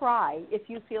 or cry if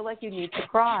you feel like you need to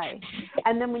cry.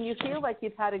 And then when you feel like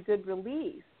you've had a good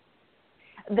release,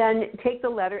 then take the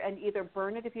letter and either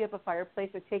burn it if you have a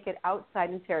fireplace, or take it outside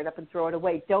and tear it up and throw it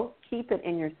away. Don't keep it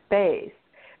in your space.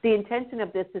 The intention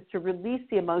of this is to release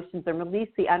the emotions and release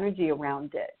the energy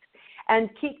around it. And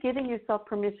keep giving yourself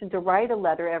permission to write a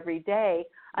letter every day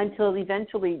until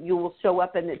eventually you will show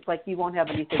up and it's like you won't have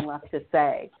anything left to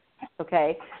say.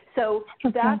 Okay? So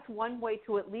that's one way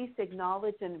to at least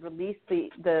acknowledge and release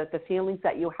the feelings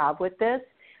that you have with this.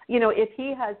 If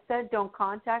he has said don't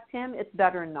contact him, it's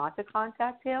better not to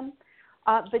contact him.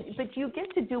 But you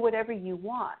get to do whatever you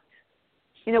want.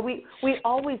 We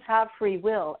always have free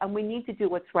will, and we need to do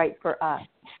what's right for us.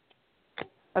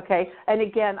 Okay? And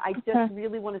again, I just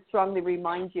really want to strongly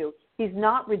remind you, he's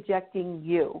not rejecting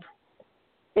you.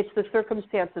 It's the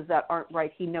circumstances that aren't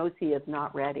right. He knows he is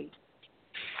not ready.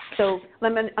 So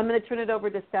I'm going to turn it over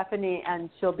to Stephanie, and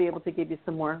she'll be able to give you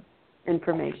some more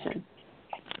information.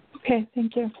 Okay,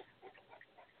 thank you.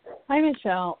 Hi,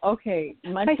 Michelle. Okay,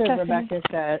 much Hi, of Stephanie. Rebecca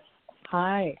said,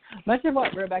 hi. Much of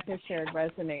what Rebecca shared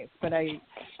resonates, but I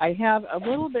have a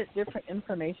little bit different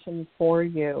information for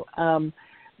you.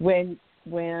 When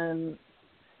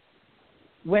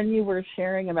you were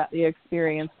sharing about the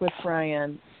experience with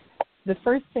Ryan, the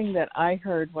first thing that I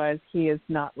heard was he is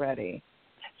not ready.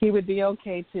 He would be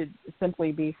okay to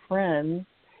simply be friends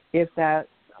if that's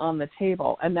on the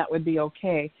table, and that would be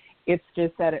okay. It's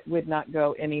just that it would not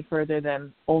go any further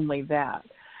than only that.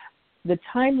 The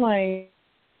timeline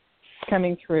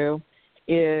coming through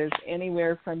is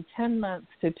anywhere from 10 months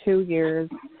to 2 years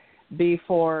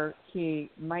before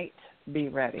he might be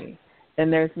ready,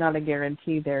 and there's not a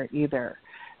guarantee there either.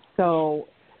 So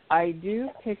I do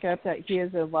pick up that he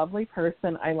is a lovely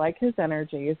person. I like his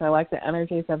energies. I like the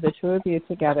energies of the two of you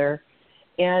together,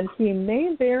 and he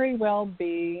may very well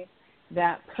be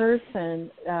that person,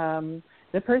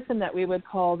 the person that we would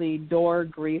call the door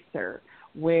greaser,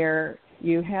 where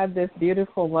you had this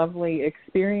beautiful, lovely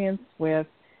experience with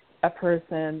a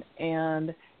person,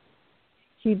 and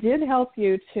he did help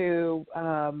you to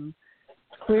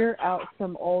clear out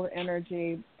some old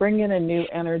energy, bring in a new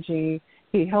energy.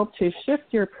 He helped to shift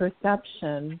your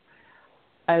perception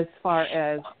as far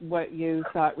as what you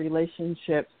thought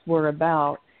relationships were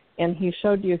about, and he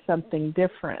showed you something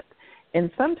different.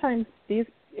 And sometimes these,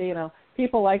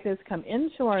 people like this come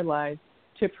into our lives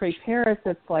to prepare us.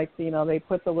 It's like, they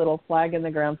put the little flag in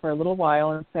the ground for a little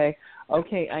while and say,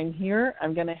 okay, I'm here.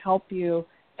 I'm going to help you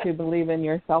to believe in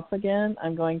yourself again.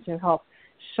 I'm going to help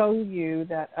show you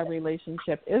that a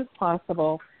relationship is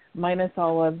possible, minus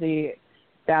all of the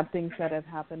bad things that have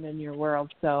happened in your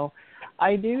world. So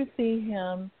I do see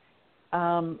him,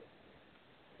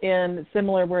 in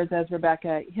similar words as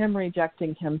Rebecca, him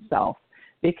rejecting himself,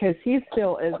 because he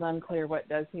still is unclear what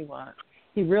does he want.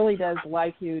 He really does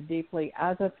like you deeply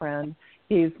as a friend.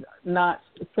 He's not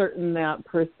certain that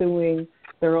pursuing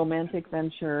the romantic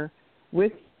venture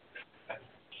with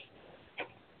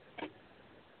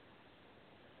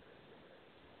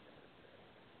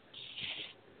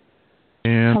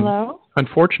and Hello?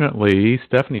 unfortunately,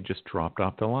 Stephanie just dropped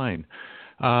off the line.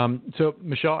 So,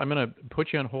 Michelle, I'm going to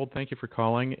put you on hold. Thank you for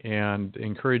calling, and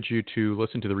encourage you to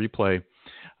listen to the replay.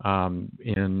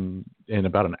 In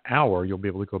about an hour, you'll be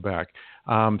able to go back.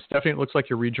 Stephanie, it looks like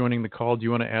you're rejoining the call. Do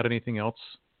you want to add anything else?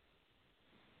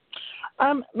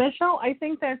 Michelle, I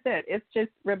think that's it. It's just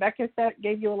Rebecca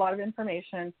gave you a lot of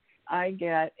information I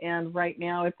get, and right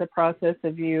now it's a process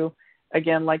of you,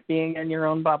 again, like being in your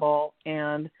own bubble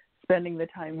and spending the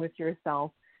time with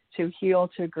yourself to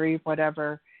heal, to grieve,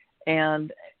 whatever,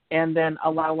 and then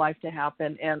allow life to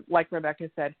happen. And like Rebecca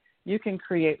said, you can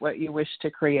create what you wish to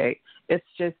create. It's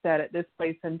just that at this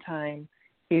place in time,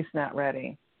 he's not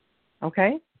ready.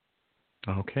 Okay?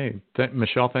 Okay.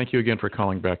 Michelle, thank you again for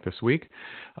calling back this week.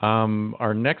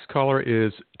 Our next caller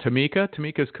is Tamika.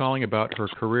 Tamika is calling about her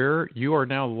career. You are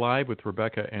now live with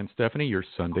Rebecca and Stephanie, your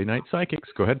Sunday Night Psychics.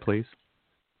 Go ahead, please.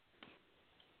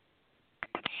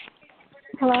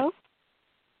 Hello?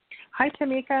 Hi,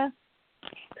 Tamika.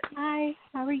 Hi,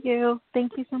 how are you?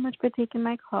 Thank you so much for taking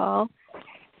my call.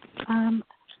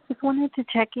 Just wanted to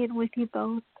check in with you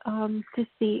both to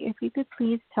see if you could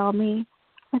please tell me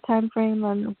a time frame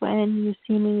on when you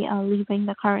see me leaving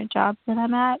the current job that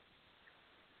I'm at.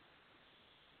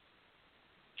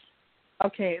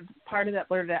 Okay, part of that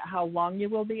blurted out how long you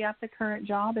will be at the current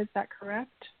job. Is that correct?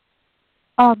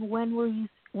 When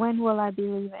will I be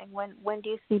leaving? When do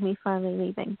you see me finally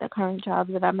leaving the current job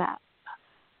that I'm at?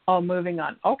 Oh, moving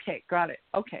on. Okay, got it.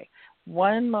 Okay,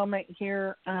 one moment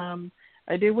here.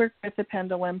 I do work with the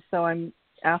pendulum, so I'm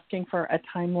asking for a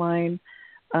timeline.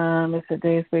 Is it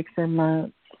days, weeks, or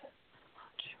months?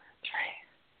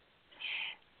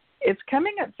 It's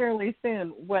coming up fairly soon.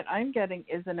 What I'm getting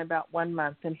is in about 1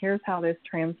 month, and here's how this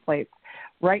translates.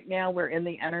 Right now, we're in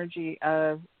the energy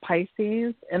of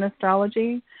Pisces in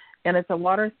astrology, and it's a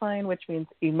water sign, which means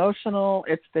emotional.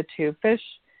 It's the two fish.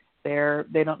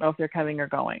 They don't know if they're coming or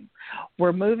going.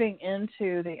 We're moving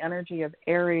into the energy of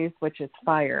Aries, which is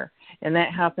fire, and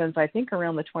that happens, I think,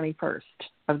 around the 21st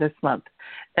of this month.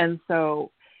 And so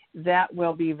that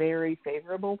will be very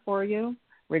favorable for you,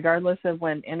 regardless of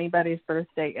when anybody's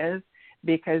birthday is,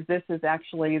 because this is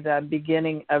actually the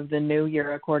beginning of the new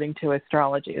year according to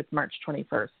astrology. It's March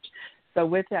 21st. So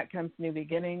with that comes new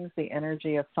beginnings, the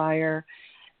energy of fire,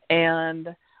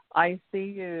 and I see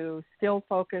you still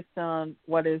focused on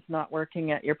what is not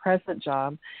working at your present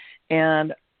job,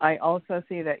 and I also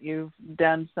see that you've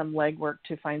done some legwork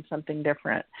to find something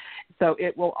different. So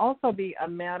it will also be a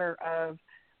matter of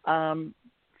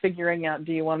figuring out,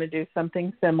 do you want to do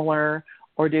something similar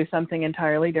or do something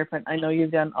entirely different? I know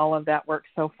you've done all of that work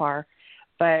so far,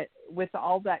 but with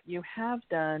all that you have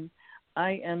done,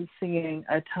 I am seeing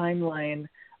a timeline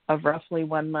of roughly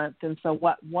 1 month. And so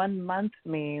what 1 month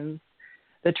means,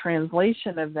 the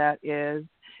translation of that is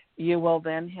you will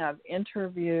then have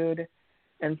interviewed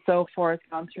and so forth,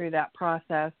 gone through that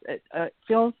process. It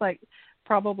feels like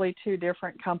probably 2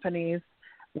 different companies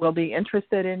will be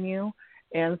interested in you,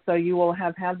 and so you will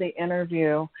have had the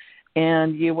interview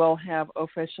and you will have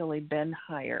officially been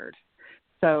hired.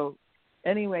 So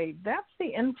anyway, that's the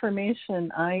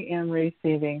information I am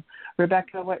receiving.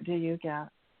 Rebecca, what do you get?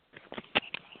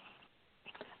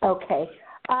 Okay.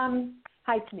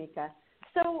 Hi, Tamika.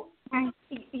 So,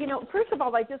 first of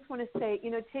all, I just want to say,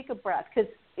 take a breath,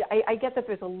 because I get that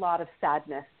there's a lot of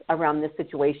sadness around this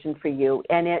situation for you,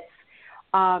 and it's,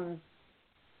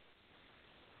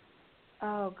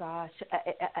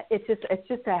 it's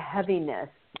just a heaviness,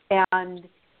 and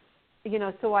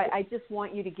so I just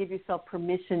want you to give yourself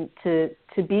permission to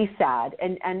be sad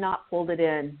and not hold it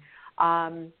in.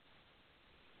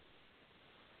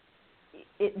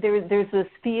 There's this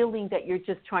feeling that you're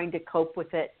just trying to cope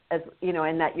with it, as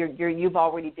and that you've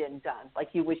already been done, like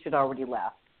you wish it already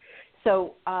left.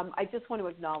 So I just want to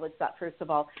acknowledge that, first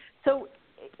of all. So,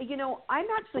 I'm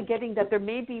actually getting that there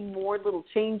may be more little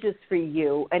changes for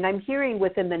you, and I'm hearing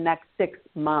within the next 6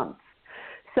 months.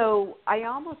 So I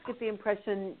almost get the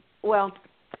impression, well,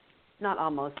 not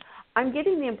almost, I'm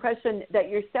getting the impression that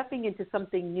you're stepping into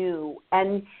something new,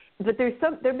 and but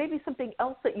there may be something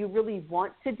else that you really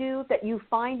want to do that you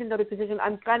find another position.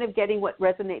 I'm kind of getting what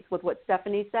resonates with what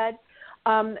Stephanie said.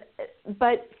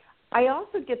 But I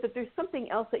also get that there's something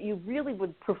else that you really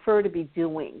would prefer to be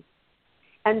doing.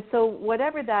 And so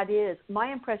whatever that is,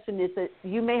 my impression is that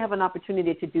you may have an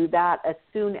opportunity to do that as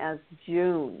soon as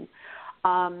June,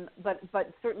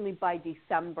 but certainly by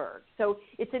December. So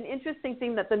it's an interesting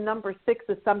thing that the number 6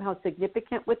 is somehow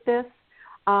significant with this.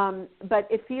 But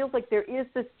it feels like there is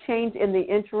this change in the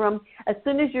interim. As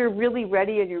soon as you're really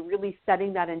ready and you're really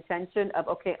setting that intention of,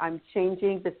 okay, I'm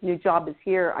changing, this new job is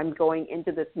here, I'm going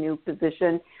into this new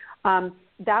position,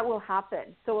 that will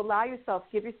happen. So allow yourself,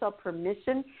 give yourself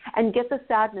permission, and get the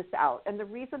sadness out. And the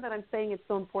reason that I'm saying it's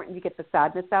so important to get the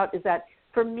sadness out is that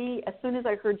for me, as soon as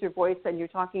I heard your voice and you're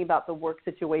talking about the work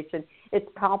situation, it's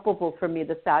palpable for me,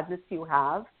 the sadness you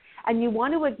have. And you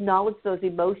want to acknowledge those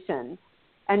emotions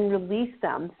and release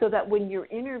them so that when you're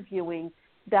interviewing,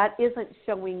 that isn't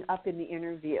showing up in the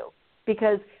interview.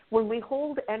 Because when we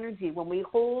hold energy, when we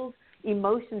hold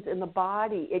emotions in the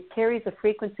body, it carries a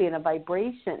frequency and a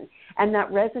vibration, and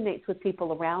that resonates with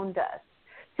people around us.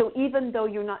 So even though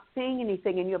you're not saying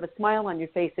anything and you have a smile on your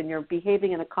face and you're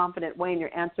behaving in a confident way and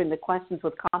you're answering the questions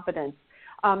with confidence,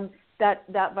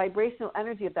 that vibrational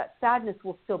energy of that sadness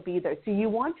will still be there. So you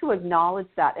want to acknowledge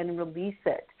that and release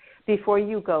it before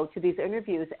you go to these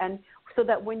interviews, and so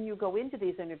that when you go into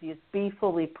these interviews, be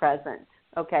fully present,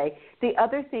 okay? The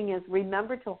other thing is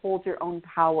remember to hold your own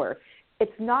power.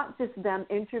 It's not just them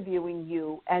interviewing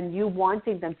you and you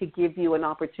wanting them to give you an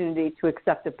opportunity to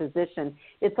accept a position.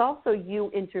 It's also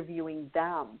you interviewing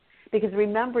them. Because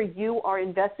remember, you are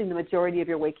investing the majority of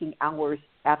your waking hours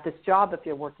at this job if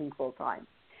you're working full-time.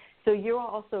 So you're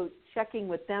also checking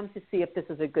with them to see if this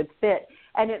is a good fit.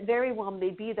 And it very well may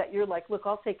be that you're like, look,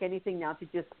 I'll take anything now to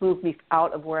just move me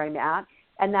out of where I'm at.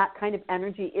 And that kind of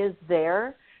energy is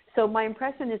there. So my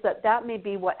impression is that that may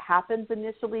be what happens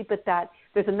initially, but that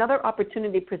there's another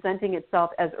opportunity presenting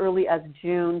itself as early as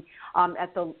June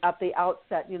at the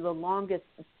outset. You know, the longest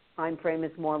time frame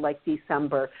is more like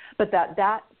December, but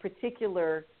that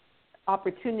particular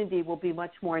opportunity will be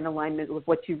much more in alignment with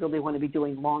what you really want to be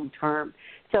doing long term.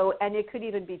 So, and it could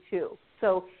even be 2.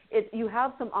 So you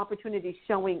have some opportunities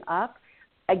showing up.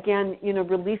 Again, you know,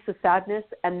 release the sadness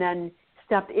and then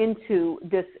step into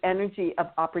this energy of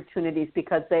opportunities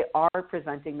because they are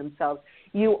presenting themselves.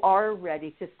 You are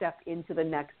ready to step into the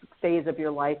next phase of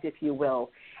your life, if you will.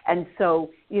 And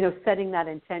so, you know, setting that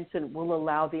intention will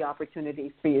allow the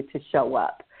opportunities for you to show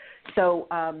up. So,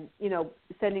 you know,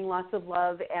 sending lots of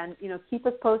love and, you know, keep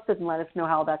us posted and let us know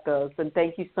how that goes. And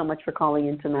thank you so much for calling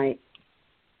in tonight.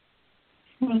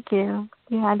 Thank you.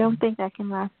 Yeah, I don't think I can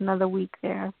last another week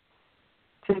there,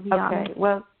 to be honest. Okay,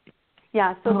 well,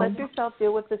 yeah, so let yourself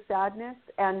deal with the sadness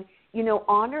and, you know,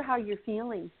 honor how you're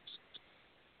feeling.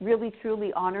 Really,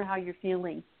 truly honor how you're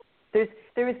feeling.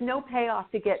 There is no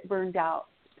payoff to get burned out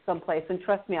someplace. And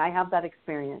trust me, I have that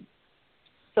experience.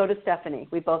 So does Stephanie.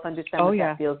 We both understand what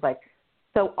that feels like.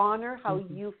 So honor how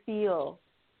you feel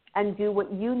and do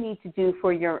what you need to do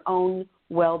for your own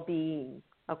well-being,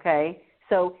 okay?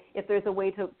 So if there's a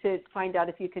way to find out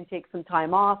if you can take some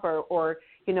time off or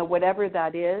you know, whatever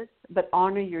that is, but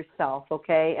honor yourself,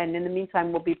 okay? And in the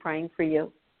meantime, we'll be praying for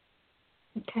you.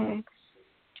 Okay.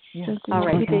 Yeah. All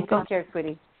right. Take care,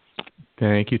 sweetie.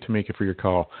 Thank you, Tamika, for your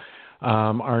call.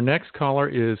 Our next caller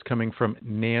is coming from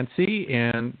Nancy,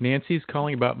 and Nancy's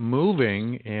calling about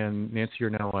moving. And Nancy,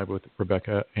 you're now live with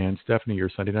Rebecca and Stephanie,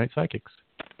 your Sunday Night Psychics.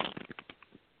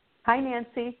 Hi,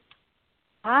 Nancy.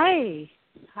 Hi.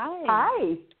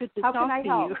 Good to talk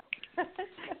to you.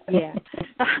 Yeah.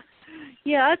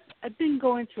 Yeah, I've been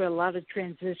going through a lot of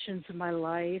transitions in my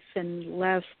life, and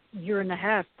last year and a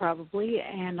half probably,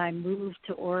 and I moved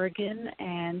to Oregon,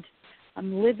 and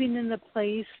I'm living in a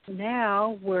place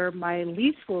now where my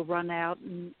lease will run out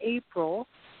in April,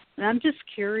 and I'm just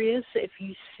curious if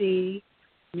you see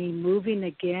me moving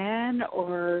again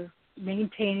or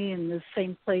maintaining in the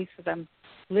same place that I'm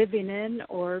living in,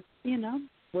 or, you know,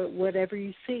 whatever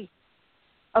you see.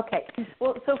 Okay.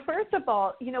 Well, so first of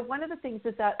all, you know, one of the things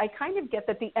is that I kind of get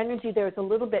that the energy there is a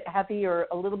little bit heavy or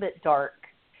a little bit dark.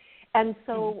 And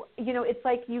so, you know, it's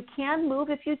like you can move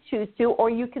if you choose to, or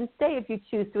you can stay if you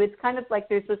choose to. It's kind of like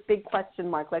there's this big question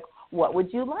mark, like, what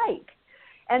would you like?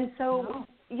 And so,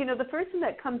 you know, the first thing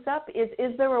that comes up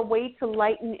is there a way to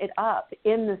lighten it up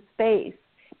in the space?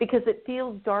 Because it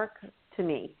feels dark to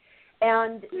me.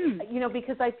 And, you know,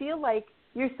 because I feel like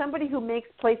you're somebody who makes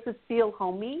places feel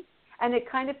homey. And it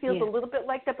kind of feels a little bit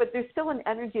like that, but there's still an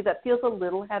energy that feels a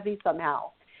little heavy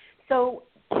somehow. So,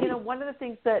 you know, one of the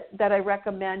things that I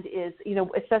recommend is, you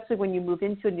know, especially when you move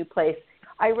into a new place,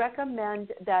 I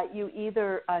recommend that you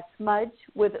either smudge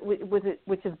with it,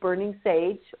 which is burning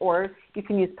sage, or you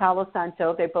can use Palo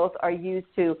Santo. They both are used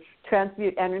to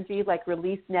transmute energy, like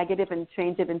release negative and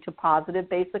change it into positive,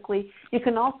 basically. You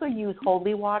can also use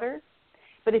holy water,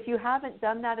 but if you haven't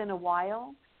done that in a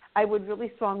while, I would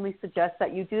really strongly suggest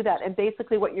that you do that. And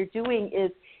basically what you're doing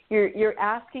is you're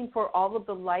asking for all of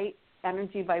the light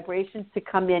energy vibrations to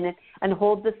come in and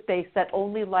hold the space that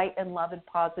only light and love and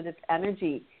positive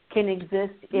energy can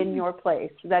exist in your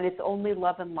place, that it's only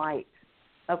love and light,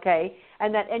 okay?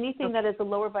 And that anything that is a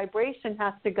lower vibration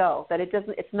has to go, that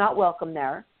it's not welcome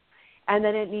there, and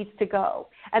then it needs to go.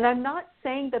 And I'm not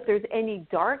saying that there's any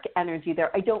dark energy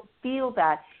there. I don't feel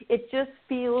that. It just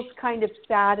feels kind of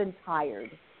sad and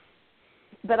tired.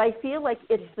 But I feel like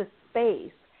it's the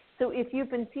space. So if you've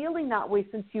been feeling that way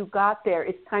since you got there,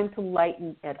 it's time to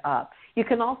lighten it up. You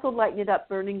can also lighten it up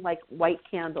burning like white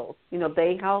candles.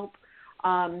 They help.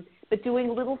 But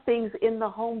doing little things in the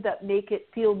home that make it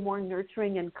feel more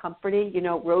nurturing and comforting.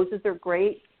 Roses are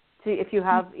great if you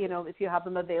have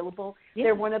them available. Yeah.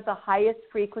 They're one of the highest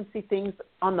frequency things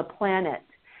on the planet.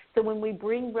 So when we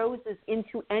bring roses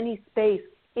into any space,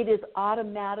 it is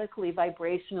automatically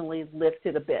vibrationally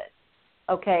lifted a bit.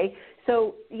 Okay?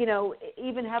 So,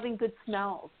 even having good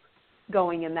smells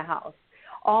going in the house.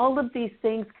 All of these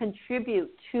things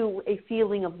contribute to a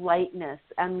feeling of lightness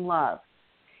and love.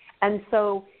 And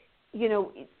so,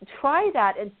 try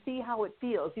that and see how it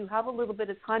feels. You have a little bit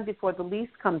of time before the lease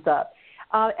comes up.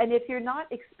 And if you're not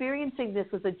experiencing this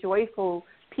as a joyful,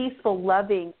 peaceful,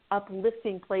 loving,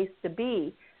 uplifting place to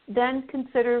be, then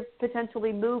consider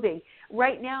potentially moving.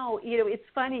 Right now, it's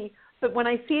funny, but when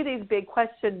I see these big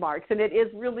question marks, and it is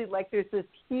really like there's this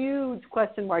huge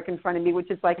question mark in front of me, which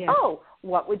is like, oh,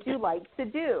 what would you like to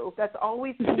do? That's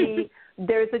always to me,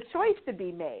 there's a choice to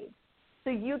be made. So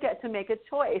you get to make a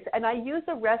choice. And I use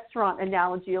a restaurant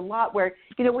analogy a lot where,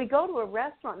 we go to a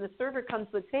restaurant and the server comes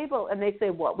to the table and they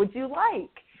say, what would you like?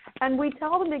 And we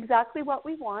tell them exactly what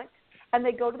we want, and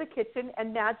they go to the kitchen,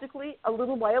 and magically a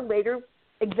little while later,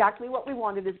 exactly what we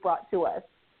wanted is brought to us.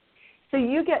 So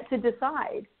you get to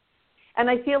decide. And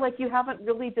I feel like you haven't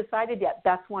really decided yet.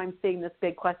 That's why I'm seeing this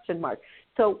big question mark.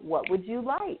 So what would you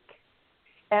like?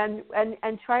 And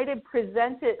try to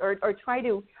present it or try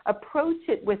to approach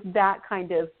it with that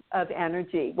kind of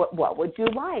energy. What would you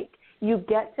like? You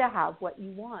get to have what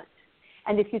you want.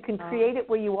 And if you can create it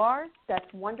where you are, that's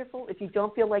wonderful. If you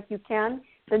don't feel like you can,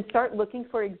 then start looking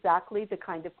for exactly the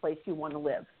kind of place you want to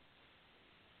live.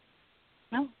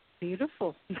 Oh,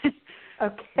 beautiful. Okay.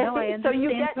 No, I understand so you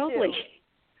get totally.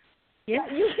 Yeah,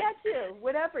 you get to.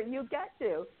 Whatever, you get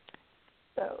to.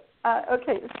 So,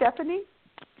 okay, Stephanie?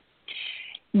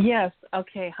 Yes.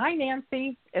 Okay. Hi,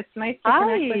 Nancy. It's nice to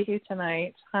connect with you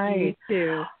tonight. Hi. You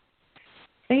too.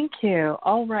 Thank you.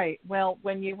 All right. Well,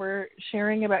 when you were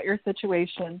sharing about your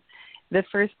situation, the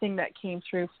first thing that came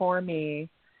through for me,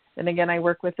 and again, I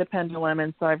work with the pendulum,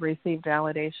 and so I've received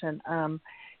validation.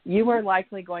 You are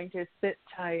likely going to sit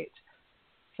tight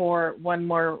for one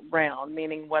more round,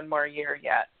 meaning one more year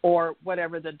yet, or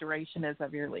whatever the duration is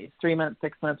of your lease, 3 months,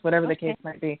 6 months, whatever the case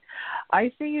might be.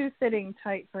 I see you sitting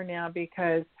tight for now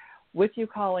because with you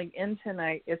calling in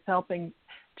tonight, it's helping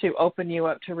to open you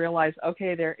up to realize,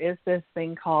 okay, there is this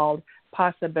thing called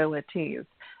possibilities.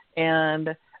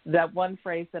 And that one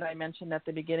phrase that I mentioned at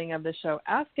the beginning of the show,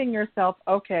 asking yourself,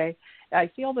 okay, I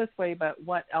feel this way, but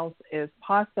what else is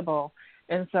possible?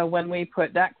 And so when we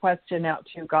put that question out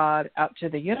to God, out to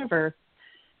the universe,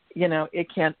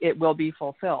 it will be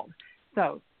fulfilled.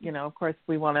 So, of course,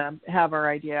 we want to have our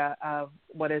idea of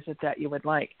what is it that you would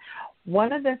like.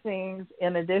 One of the things,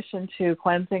 in addition to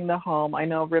cleansing the home, I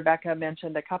know Rebecca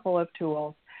mentioned a couple of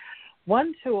tools.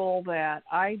 One tool that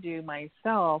I do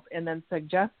myself and then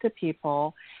suggest to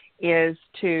people is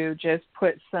to just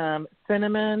put some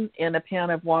cinnamon in a pan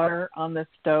of water on the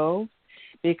stove,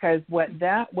 because what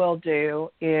that will do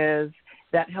is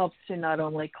that helps to not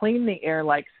only clean the air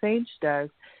like sage does,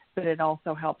 but it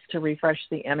also helps to refresh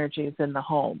the energies in the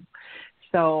home.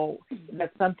 So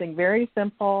that's something very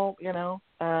simple,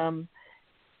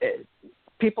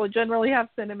 people generally have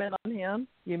cinnamon on hand.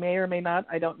 You may or may not,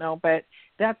 I don't know, but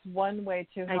that's one way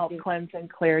to help cleanse and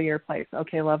clear your place.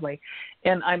 Okay, lovely.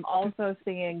 And I'm also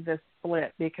seeing this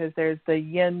split because there's the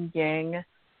yin-yang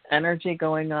energy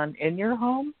going on in your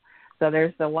home. So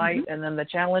there's the light and then the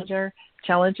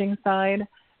challenging side.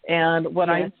 And what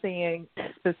I'm seeing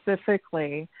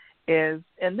specifically is,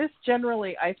 and this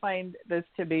generally, I find this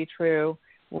to be true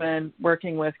when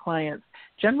working with clients,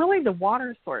 generally the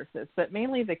water sources, but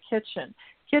mainly the kitchen.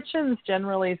 Kitchens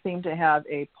generally seem to have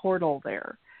a portal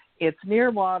there. It's near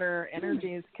water,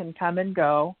 energies can come and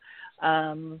go.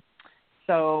 So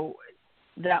so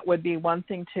that would be one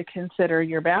thing to consider.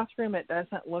 Your bathroom, it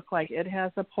doesn't look like it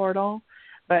has a portal,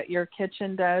 but your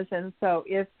kitchen does. And so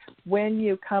when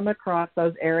you come across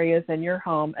those areas in your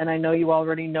home, and I know you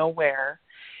already know where,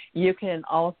 you can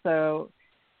also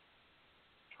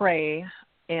pray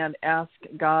and ask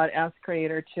God, ask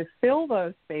Creator to fill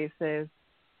those spaces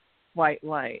white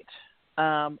light.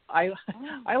 I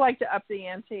like to up the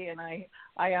ante, and I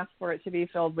ask for it to be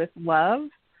filled with love,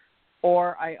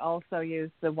 or I also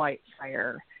use the white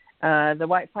fire. The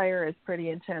white fire is pretty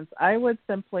intense. I would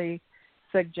simply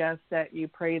suggest that you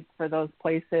pray for those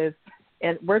places,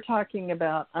 and we're talking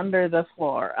about under the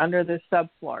floor, under the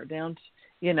subfloor, down to,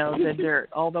 the dirt,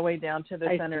 all the way down to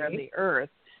the center of the earth.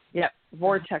 Yep,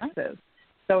 vortexes.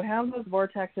 So have those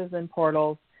vortexes and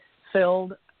portals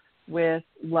filled with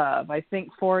love, I think,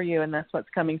 for you, and that's what's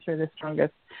coming through the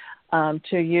strongest,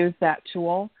 to use that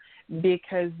tool,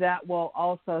 because that will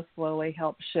also slowly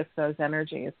help shift those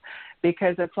energies,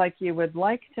 because it's like you would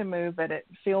like to move, but it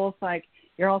feels like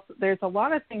there's a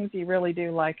lot of things you really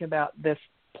do like about this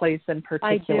place in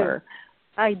particular.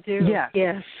 I do. Yes.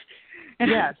 Yes.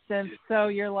 Yes. And so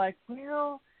you're like,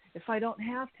 well, if I don't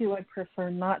have to, I'd prefer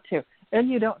not to. And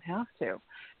you don't have to.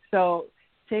 So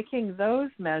taking those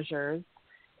measures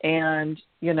and,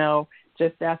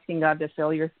 just asking God to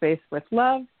fill your space with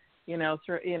love,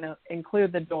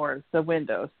 include the doors, the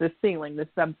windows, the ceiling, the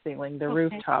subceiling, the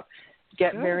rooftop.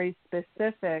 Get very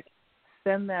specific,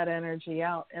 send that energy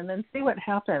out, and then see what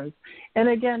happens. And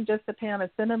again, just a pan of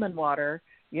cinnamon water,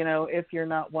 if you're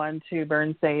not one to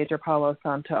burn sage or Palo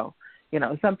Santo.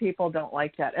 Some people don't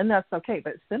like that, and that's okay,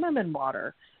 but cinnamon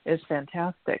water is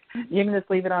fantastic. You can just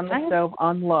leave it on the stove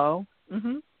on low.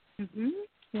 Mm-hmm. Mm-hmm.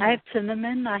 Yeah. I have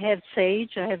cinnamon, I have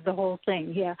sage, I have the whole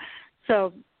thing, yeah.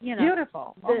 So,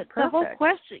 beautiful. The whole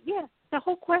question, the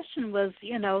whole question was,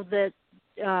 that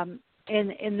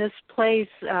in this place,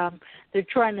 they're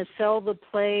trying to sell the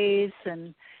place,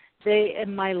 and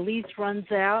my lease runs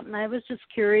out, and I was just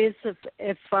curious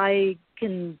if I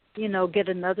can, get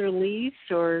another lease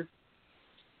or,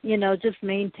 just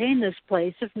maintain this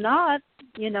place. If not,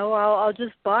 I'll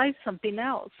just buy something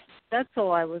else. That's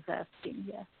all I was asking,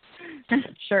 yeah.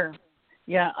 Sure.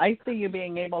 Yeah, I see you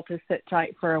being able to sit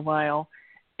tight for a while,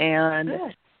 and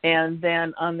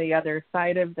then on the other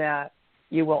side of that,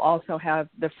 you will also have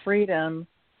the freedom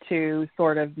to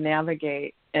sort of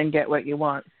navigate and get what you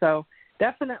want. So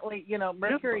definitely,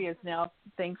 Mercury is now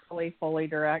thankfully fully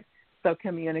direct, so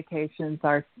communications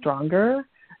are stronger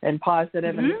and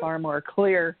positive and far more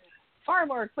clear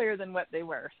than what they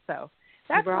were. So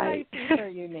that's what I see for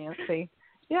you, Nancy.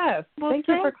 Yes. Well, thank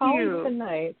you for calling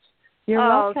tonight. You're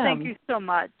welcome. Thank you so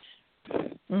much.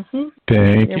 Mm-hmm.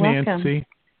 Thank you, welcome. Nancy.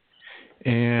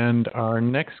 And our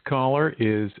next caller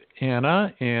is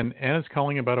Anna, and Anna's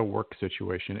calling about a work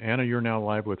situation. Anna, you're now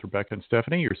live with Rebecca and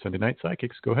Stephanie, your Sunday Night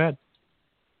Psychics. Go ahead.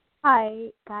 Hi,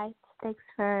 guys. Thanks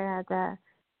for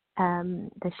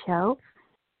the show.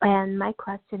 And my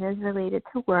question is related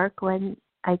to work. When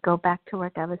I go back to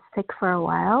work, I was sick for a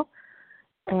while,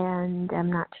 and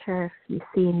I'm not sure if you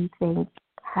see anything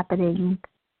happening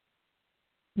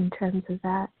in terms of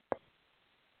that.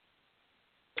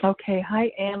 Okay.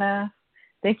 Hi, Anna.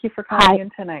 Thank you for calling in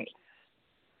tonight.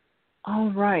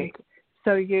 All right.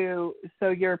 So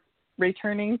you're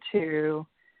returning to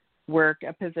work,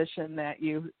 a position that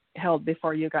you held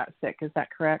before you got sick. Is that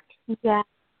correct? Yeah.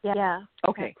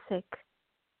 Okay. Got sick.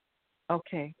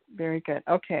 Okay. Very good.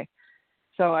 Okay.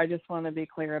 So I just want to be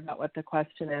clear about what the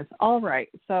question is. All right.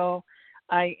 So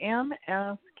I am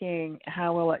asking,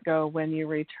 how will it go when you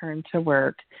return to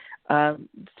work?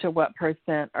 To what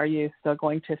percent are you still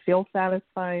going to feel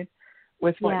satisfied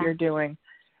with what you're doing?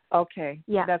 Okay.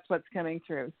 Yeah. That's what's coming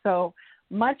through. So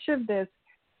much of this,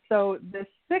 so the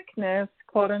sickness,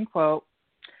 quote unquote,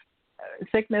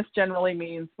 sickness generally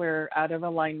means we're out of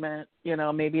alignment,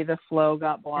 maybe the flow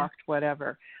got blocked,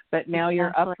 whatever. But now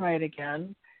you're upright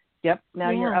again. Yep, now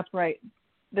you're upright.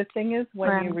 The thing is,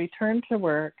 when you return to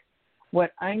work,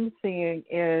 what I'm seeing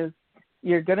is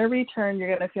you're going to return, you're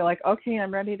going to feel like, okay,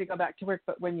 I'm ready to go back to work.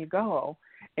 But when you go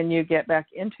and you get back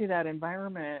into that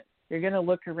environment, you're going to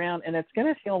look around, and it's going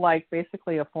to feel like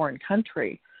basically a foreign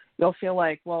country. You'll feel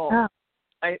like,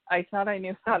 I thought I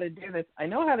knew how to do this. I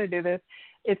know how to do this.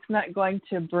 It's not going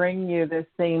to bring you the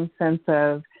same sense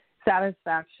of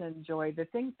satisfaction, joy, the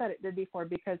things that it did before,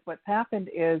 because what's happened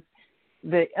is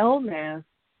the illness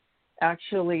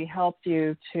actually helped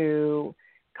you to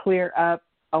clear up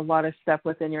a lot of stuff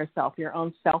within yourself, your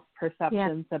own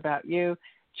self-perceptions about you,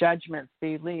 judgments,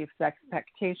 beliefs,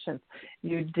 expectations.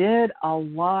 You did a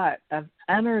lot of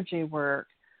energy work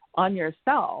on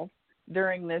yourself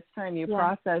during this time. You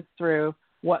processed through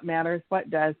what matters, what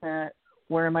doesn't,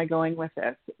 where am I going with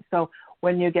this. So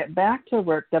when you get back to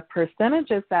work, the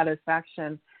percentage of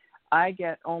satisfaction, I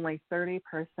get only 30%.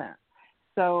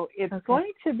 So it's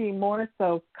going to be more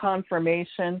so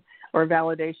confirmation or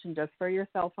validation just for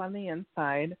yourself on the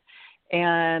inside.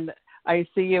 And I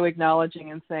see you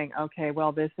acknowledging and saying, okay,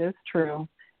 well, this is true.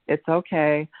 It's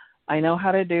okay. I know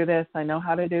how to do this. I know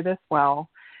how to do this well.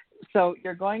 So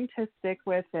you're going to stick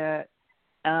with it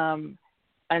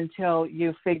until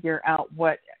you figure out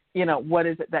what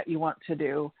is it that you want to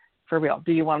do for real.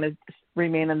 Do you want to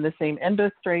remain in the same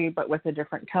industry but with a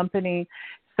different company?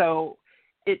 So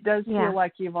it does feel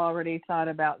like you've already thought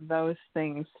about those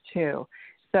things too.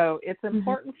 So it's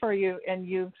important for you,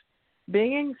 and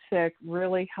being sick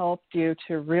really helped you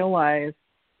to realize,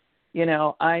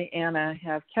 I, Anna,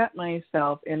 have kept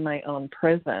myself in my own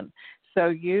prison. So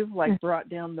you've brought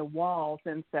down the walls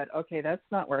and said, okay, that's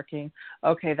not working.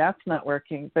 Okay, that's not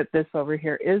working, but this over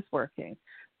here is working.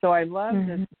 So I love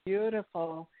this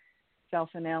beautiful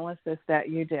self-analysis that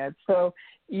you did. So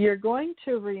you're going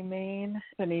to remain,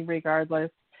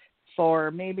 regardless,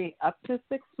 for maybe up to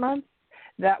 6 months.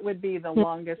 That would be the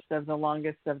longest of the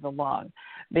longest of the long,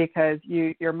 because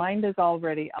your mind is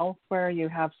already elsewhere. You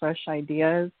have fresh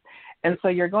ideas. And so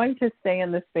you're going to stay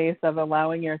in the space of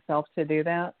allowing yourself to do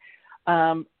that.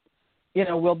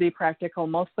 Will be practical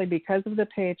mostly because of the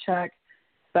paycheck,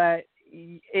 but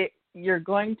you're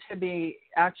going to be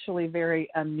actually very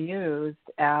amused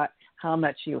at how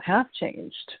much you have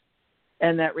changed,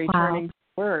 and that returning to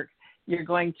work, you're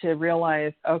going to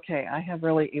realize, okay, I have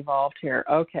really evolved here.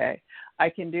 Okay, I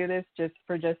can do this just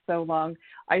so long.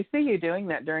 I see you doing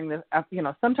that during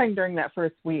sometime during that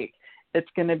first week. It's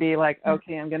going to be like,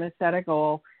 okay, I'm going to set a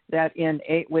goal that in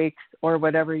 8 weeks or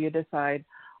whatever you decide,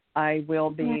 I will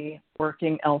be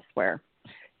working elsewhere.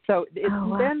 So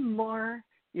it's been more,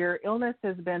 your illness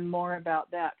has been more about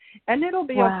that. And it'll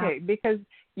be okay, because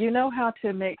you know how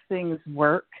to make things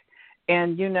work,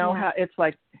 and how it's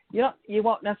like, you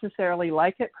won't necessarily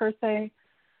like it per se,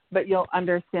 but you'll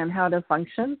understand how to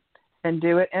function and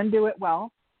do it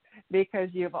well, because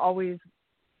you've always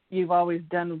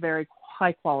done very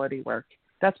high quality work.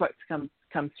 That's what's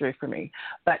comes through for me.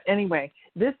 But anyway,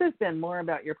 this has been more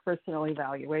about your personal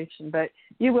evaluation, but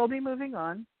you will be moving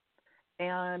on.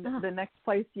 And the next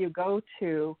place you go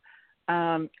to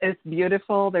is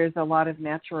beautiful. There's a lot of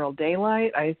natural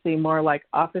daylight. I see more like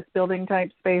office building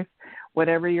type space,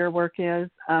 whatever your work is.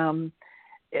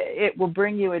 It will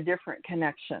bring you a different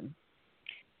connection,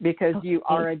 because you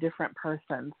are a different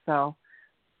person. So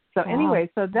anyway,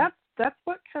 so that's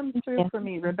what comes through for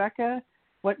me. Rebecca,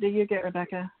 what do you get,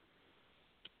 Rebecca?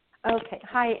 Okay.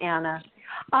 Hi, Anna.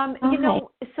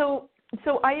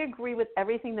 So I agree with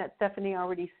everything that Stephanie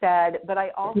already said, but I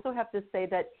also have to say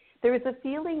that there is a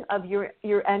feeling of your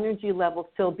energy level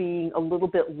still being a little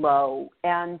bit low.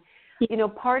 And,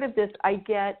 part of this I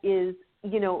get is,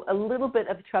 a little bit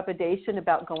of trepidation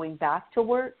about going back to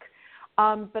work.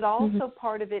 But also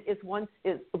part of it is once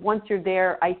you're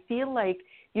there, I feel like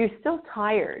you're still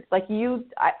tired. Like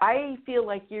I feel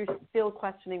like you're still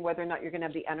questioning whether or not you're going to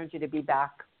have the energy to be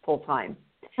back full time.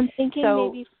 I'm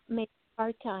thinking maybe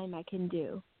part-time I can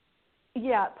do.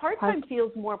 Yeah, part-time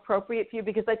feels more appropriate for you,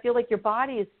 because I feel like your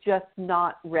body is just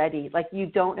not ready. Like you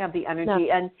don't have the energy.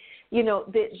 No. And,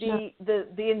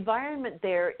 the environment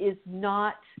there is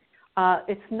not,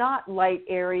 it's not light,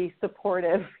 airy,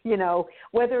 supportive,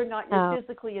 whether or not you're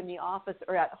physically in the office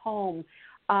or at home.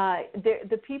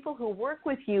 The people who work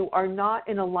with you are not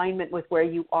in alignment with where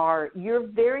you are. You're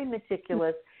very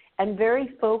meticulous and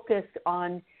very focused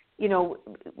on,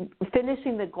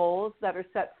 finishing the goals that are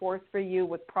set forth for you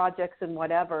with projects and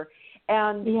whatever.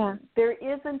 And there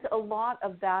isn't a lot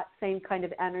of that same kind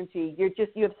of energy. You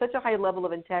have such a high level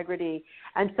of integrity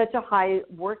and such a high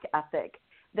work ethic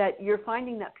that you're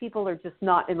finding that people are just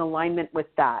not in alignment with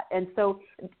that. And so,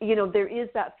 there is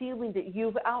that feeling that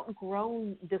you've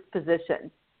outgrown this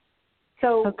position.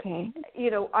 So,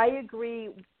 I agree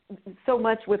so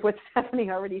much with what Stephanie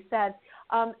already said.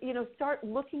 Start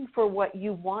looking for what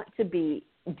you want to be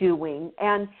doing.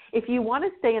 And if you want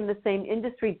to stay in the same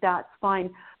industry, that's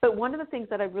fine. But one of the things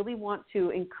that I really want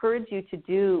to encourage you to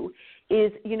do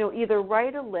is, either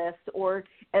write a list or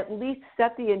at least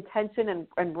set the intention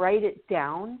and write it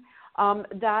down,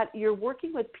 that you're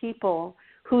working with people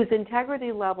whose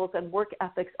integrity levels and work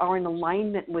ethics are in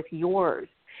alignment with yours,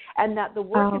 and that the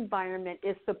work environment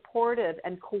is supportive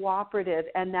and cooperative,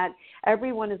 and that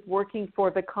everyone is working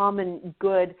for the common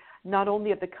good, not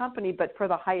only of the company, but for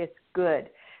the highest good,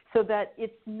 so that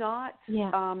it's not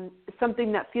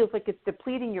something that feels like it's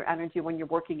depleting your energy when you're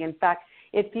working. In fact,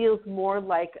 it feels more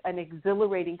like an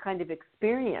exhilarating kind of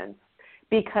experience,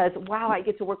 because, wow, I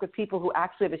get to work with people who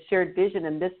actually have a shared vision,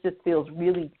 and this just feels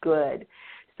really good.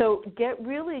 So get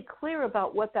really clear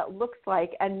about what that looks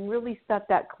like and really set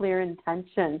that clear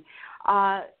intention.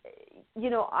 I'm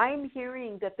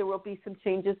hearing that there will be some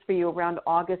changes for you around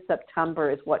August,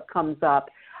 September is what comes up.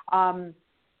 The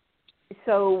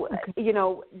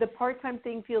part-time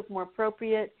thing feels more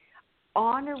appropriate.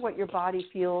 Honor what your body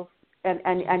feels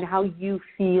and how you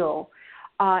feel.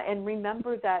 And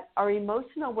remember that our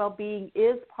emotional well-being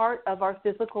is part of our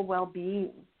physical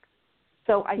well-being.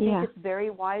 So I think it's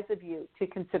very wise of you to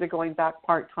consider going back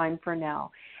part-time for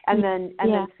now. And then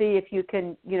see if you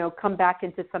can, come back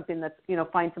into something that's,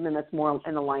 find something that's more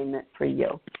in alignment for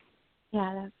you.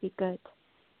 Yeah, that would be good.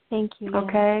 Thank you.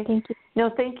 Okay. Thank you. No,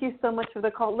 thank you so much for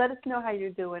the call. Let us know how you're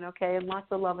doing, okay? And lots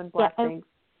of love and blessings.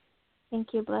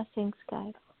 Thank you. Blessings,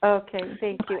 guys. Okay.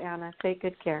 Thank you, Anna. Take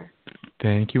good care.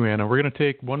 Thank you, Anna. We're going to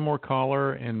take one more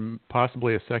caller and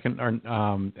possibly a second.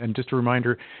 And just a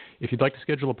reminder, if you'd like to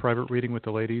schedule a private reading with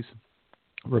the ladies,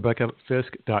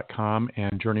 RebeccaFisk.com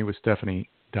and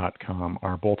JourneyWithStephanie.com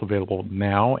are both available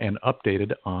now and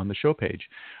updated on the show page.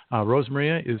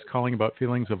 Rosemaria is calling about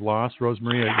feelings of loss.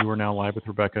 Rosemaria, you are now live with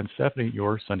Rebecca and Stephanie,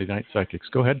 your Sunday Night Psychics.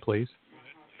 Go ahead, please.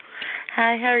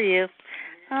 Hi, how are you?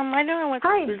 I know I went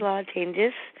through a lot of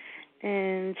changes,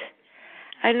 and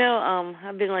I know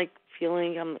I've been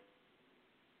feeling, I'm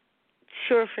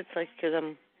sure if it's because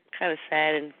I'm kind of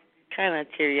sad and kind of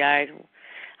teary-eyed.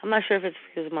 I'm not sure if it's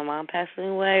because of my mom passing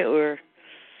away or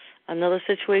another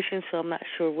situation, so I'm not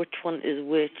sure which one is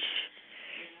which.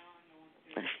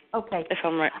 Okay. If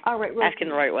I'm all right, asking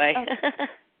the right way.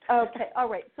 Okay. All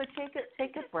right. So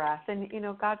take a breath, and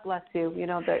God bless you.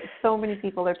 There so many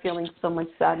people are feeling so much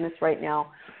sadness right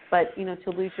now, but to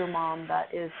lose your mom,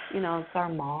 that is, it's our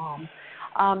mom.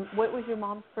 What was your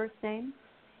mom's first name?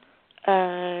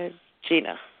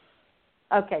 Gina.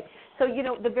 Okay. So,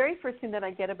 the very first thing that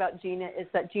I get about Gina is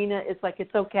that Gina is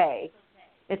it's okay.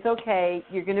 It's okay.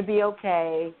 You're going to be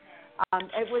okay.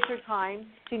 It was her time.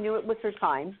 She knew it was her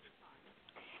time.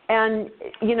 And,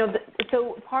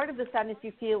 so part of the sadness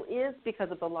you feel is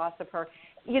because of the loss of her.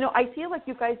 I feel like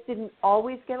you guys didn't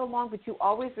always get along, but you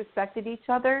always respected each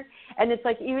other. And it's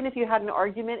even if you had an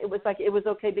argument, it was it was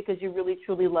okay because you really,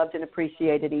 truly loved and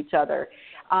appreciated each other.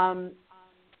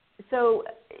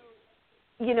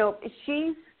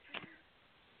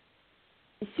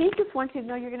 She just wants you to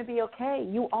know you're going to be okay.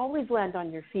 You always land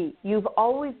on your feet. You've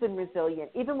always been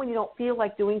resilient. Even when you don't feel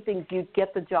like doing things, you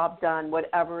get the job done,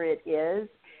 whatever it is,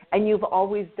 and you've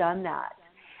always done that.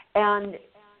 And,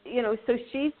 so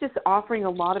she's just offering a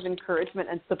lot of encouragement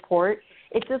and support.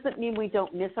 It doesn't mean we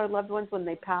don't miss our loved ones when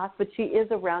they pass, but she is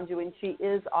around you and she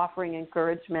is offering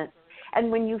encouragement.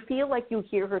 And when you feel like you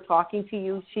hear her talking to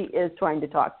you, she is trying to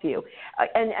talk to you.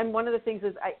 And one of the things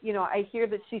is, I hear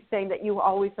that she's saying that you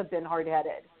always have been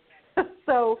hard-headed.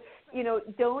 So,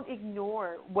 don't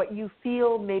ignore what you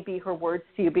feel may be her words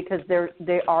to you because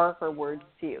they are her words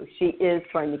to you. She is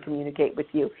trying to communicate with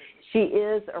you. She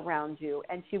is around you,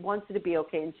 and she wants you to be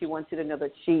okay, and she wants you to know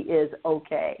that she is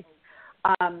okay.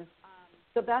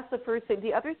 So that's the first thing.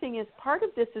 The other thing is part of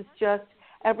this is just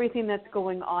everything that's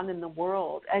going on in the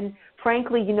world. And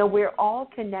frankly, we're all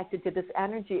connected to this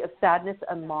energy of sadness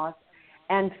and loss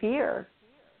and fear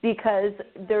because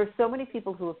there are so many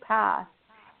people who have passed.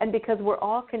 And because we're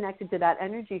all connected to that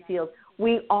energy field,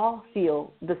 we all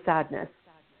feel the sadness.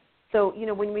 So,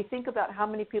 when we think about how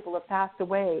many people have passed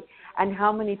away and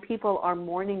how many people are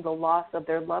mourning the loss of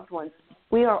their loved ones,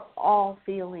 we are all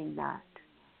feeling that,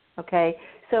 okay?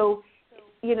 So,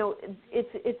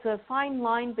 it's a fine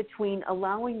line between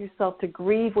allowing yourself to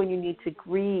grieve when you need to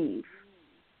grieve,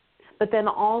 but then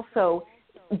also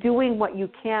doing what you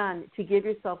can to give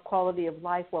yourself quality of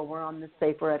life while we're on this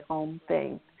safer at home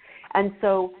thing. And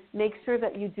so make sure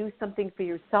that you do something for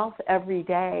yourself every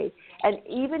day. And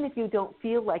even if you don't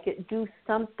feel like it, do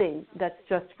something that's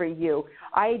just for you.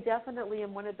 I definitely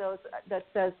am one of those that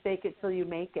says fake it till you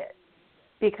make it.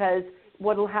 Because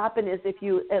what will happen is if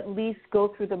you at least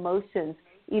go through the motions,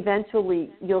 eventually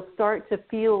you'll start to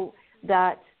feel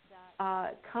that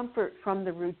comfort from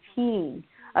the routine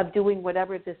of doing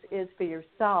whatever this is for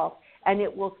yourself. And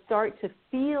it will start to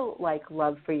feel like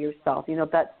love for yourself,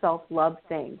 that self-love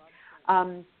thing.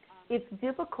 It's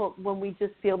difficult when we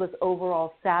just feel this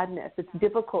overall sadness. It's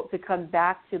difficult to come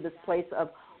back to this place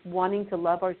of wanting to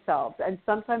love ourselves. And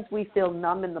sometimes we feel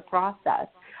numb in the process.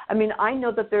 I mean, I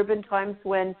know that there have been times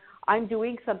when I'm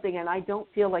doing something and I don't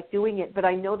feel like doing it, but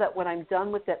I know that when I'm done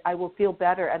with it, I will feel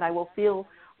better and I will feel,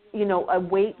 a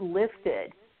weight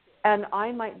lifted. And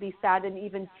I might be sad and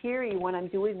even teary when I'm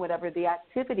doing whatever the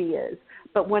activity is.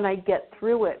 But when I get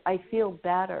through it, I feel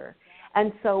better.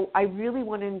 And so I really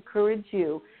want to encourage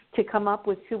you to come up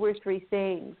with 2 or 3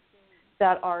 things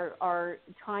that are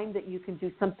time that you can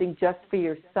do something just for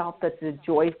yourself that's a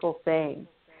joyful thing.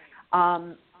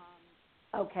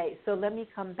 Okay, so let me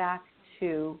come back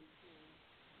to,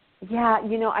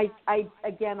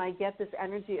 I get this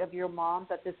energy of your mom,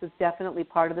 that this is definitely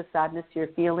part of the sadness you're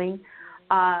feeling.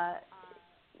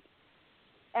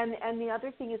 And the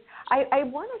other thing is, I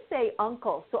want to say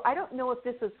uncle. So I don't know if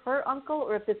this is her uncle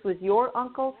or if this was your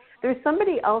uncle. There's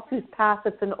somebody else who's passed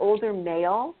that's an older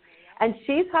male, and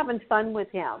she's having fun with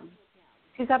him.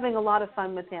 She's having a lot of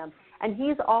fun with him. And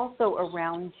he's also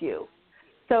around you.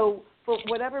 So for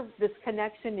whatever this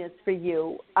connection is for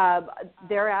you,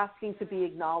 they're asking to be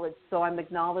acknowledged, so I'm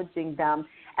acknowledging them.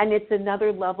 And it's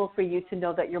another level for you to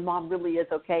know that your mom really is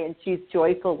okay and she's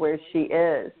joyful where she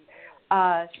is.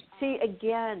 She,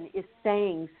 again, is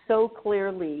saying so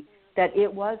clearly that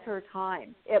it was her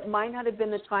time. It might not have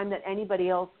been the time that anybody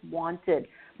else wanted,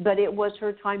 but it was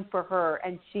her time for her,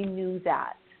 and she knew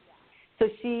that. So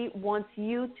she wants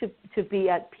you to be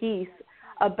at peace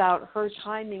about her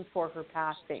timing for her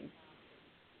passing.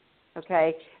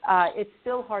 Okay? It's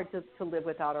still hard to live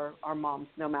without our moms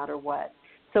no matter what.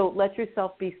 So let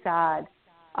yourself be sad.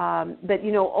 But,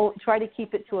 try to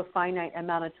keep it to a finite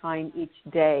amount of time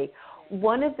each day.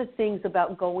 One of the things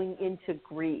about going into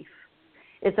grief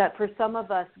is that for some of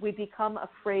us, we become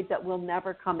afraid that we'll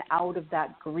never come out of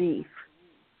that grief.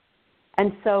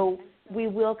 And so we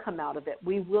will come out of it.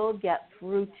 We will get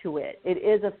through to it. It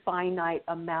is a finite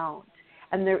amount,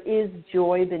 and there is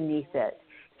joy beneath it.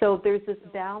 So there's this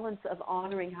balance of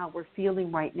honoring how we're feeling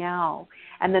right now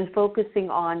and then focusing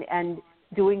on and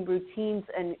doing routines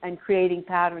and creating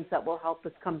patterns that will help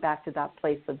us come back to that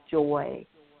place of joy.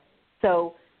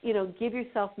 So, give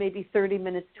yourself maybe 30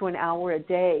 minutes to an hour a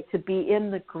day to be in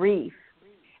the grief.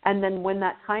 And then when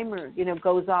that timer,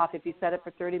 goes off, if you set it for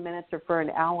 30 minutes or for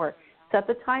an hour, set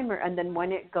the timer. And then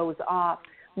when it goes off,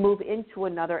 move into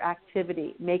another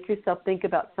activity. Make yourself think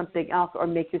about something else or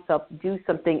make yourself do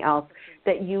something else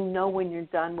that when you're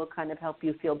done will kind of help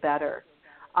you feel better.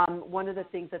 One of the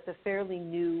things that's a fairly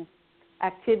new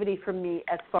activity for me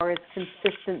as far as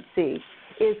consistency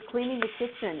is cleaning the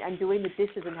kitchen and doing the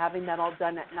dishes and having that all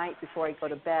done at night before I go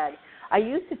to bed. I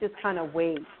used to just kind of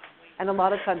wait, and a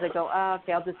lot of times I go,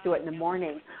 okay, I'll just do it in the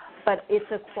morning. But it's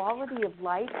a quality of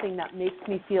life thing that makes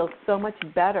me feel so much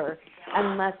better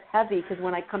and less heavy, because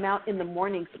when I come out in the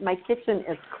mornings, my kitchen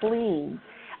is clean,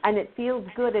 and it feels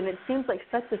good, and it seems like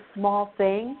such a small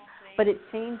thing, but it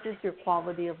changes your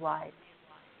quality of life.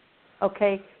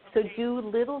 Okay? So do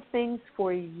little things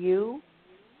for you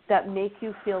that make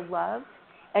you feel loved.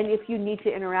 And if you need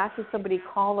to interact with somebody,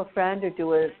 call a friend or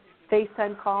do a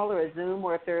FaceTime call or a Zoom,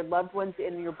 or if there are loved ones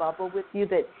in your bubble with you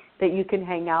that you can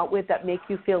hang out with that make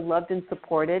you feel loved and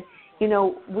supported.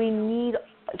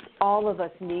 All of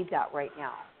us need that right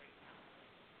now.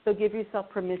 So give yourself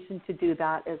permission to do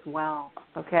that as well,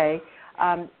 okay?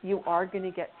 You are going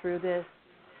to get through this.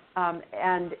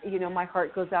 And my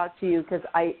heart goes out to you because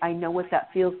I know what that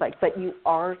feels like. But you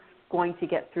are going to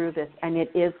get through this, and it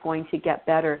is going to get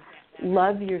better.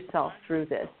 Love yourself through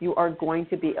this. You are going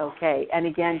to be okay. And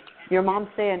again, your mom's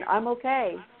saying, I'm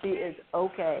okay. She is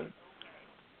okay.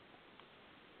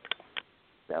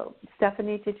 So,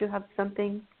 Stephanie, did you have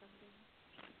something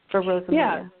for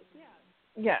Rosemaria?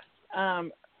 Yes.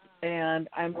 And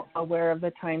I'm aware of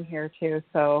the time here, too.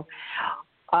 So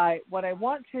what I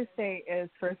want to say is,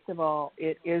 first of all,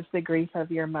 it is the grief of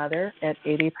your mother at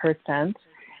 80%.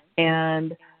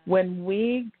 And when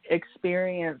we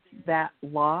experience that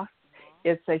loss,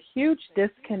 it's a huge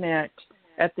disconnect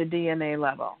at the DNA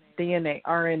level, DNA,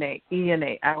 RNA,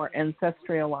 ENA, our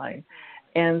ancestral line.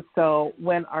 And so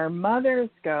when our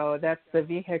mothers go, that's the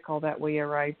vehicle that we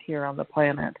arrived here on the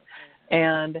planet.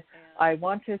 And I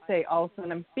want to say also,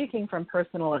 and I'm speaking from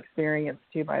personal experience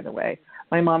too, by the way,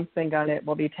 my mom's been gone, it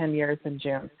will be 10 years in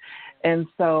June. And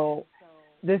so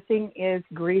the thing is,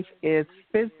 grief is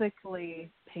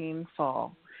physically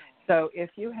painful. So if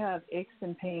you have aches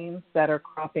and pains that are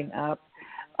cropping up,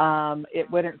 it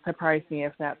wouldn't surprise me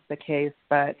if that's the case.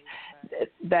 But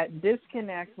that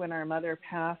disconnect when our mother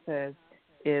passes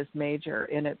is major,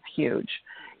 and it's huge.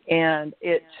 And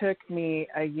it took me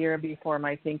a year before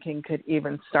my thinking could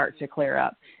even start to clear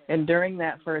up. And during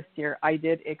that first year, I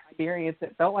did experience,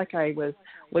 it felt like I was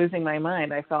losing my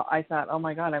mind. I thought, oh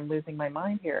my God, I'm losing my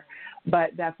mind here.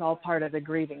 But that's all part of the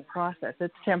grieving process.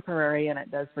 It's temporary, and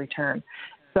it does return.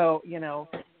 So,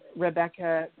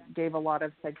 Rebecca gave a lot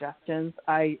of suggestions.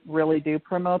 I really do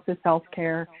promote the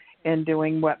self-care and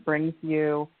doing what brings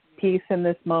you peace in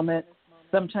this moment.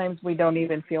 sometimes we don't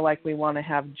even feel like we want to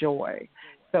have joy.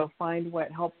 So find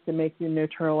what helps to make you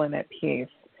neutral and at peace.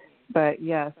 But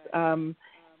yes,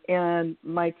 and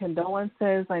my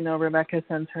condolences. I know Rebecca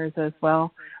sends hers as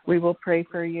well. We will pray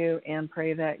for you and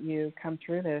pray that you come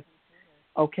through this.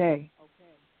 Okay.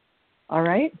 All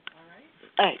right?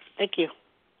 All right. Thank you.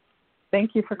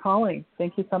 Thank you for calling.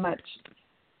 Thank you so much.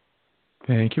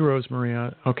 Thank you,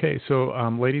 Rosemaria. Okay, so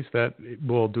ladies, that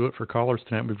will do it for callers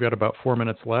tonight. We've got about 4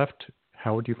 minutes left.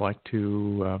 How would you like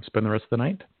to spend the rest of the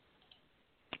night?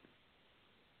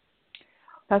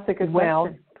 That's a good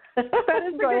question. That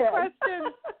is a good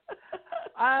question.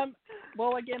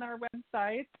 Well, again, our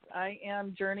websites, I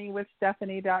am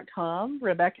journeywithstephanie.com.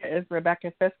 Rebecca is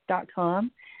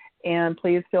rebeccafisk.com. And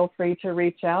please feel free to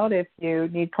reach out if you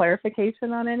need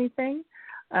clarification on anything.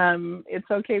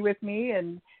 It's okay with me.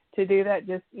 And to do that,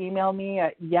 just email me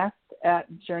at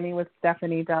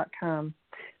yes@journeywithstephanie.com.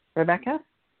 Rebecca?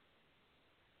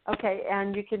 Okay,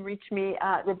 and you can reach me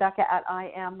at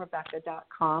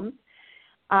rebecca@iamrebecca.com.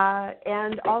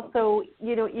 And also,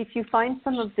 if you find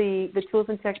some of the tools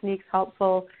and techniques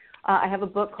helpful, I have a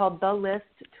book called The List,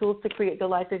 Tools to Create the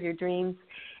Life of Your Dreams.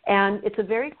 And it's a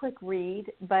very quick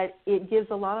read, but it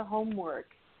gives a lot of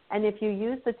homework. And if you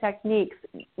use the techniques,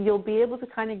 you'll be able to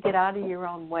kind of get out of your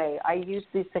own way. I use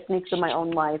these techniques in my own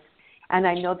life, and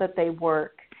I know that they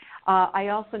work. I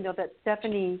also know that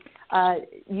Stephanie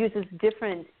uses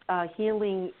different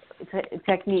healing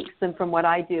techniques than from what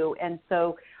I do. And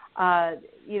so,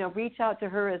 reach out to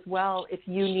her as well if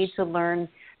you need to learn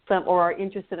some or are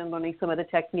interested in learning some of the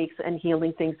techniques and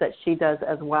healing things that she does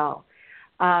as well.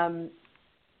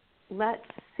 Let's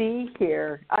see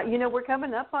here. We're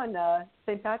coming up on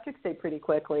St. Patrick's Day pretty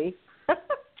quickly.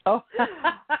 Oh,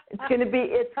 it's going to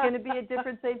be a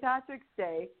different St. Patrick's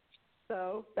Day.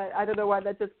 So I don't know why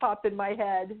that just popped in my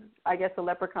head. I guess the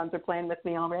leprechauns are playing with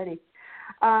me already.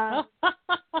 So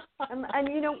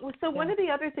one of the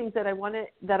other things that I want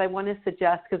to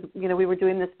suggest, because we were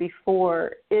doing this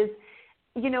before, is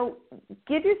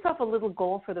give yourself a little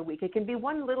goal for the week. It can be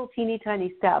one little teeny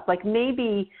tiny step, like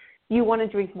maybe you want to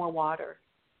drink more water.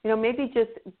 Maybe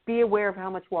just be aware of how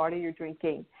much water you're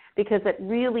drinking, because it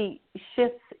really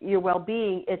shifts your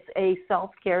well-being. It's a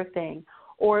self-care thing.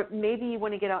 Or maybe you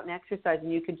want to get out and exercise,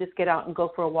 and you can just get out and go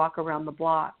for a walk around the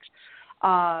block.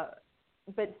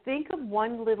 But think of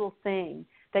one little thing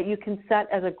that you can set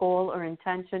as a goal or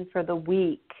intention for the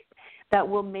week that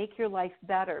will make your life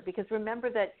better. Because remember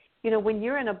that, when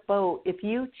you're in a boat, if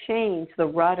you change the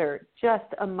rudder just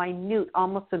a minute,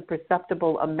 almost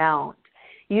imperceptible amount,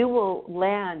 you will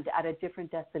land at a different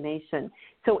destination.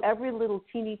 So every little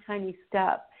teeny tiny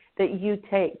step that you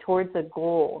take towards a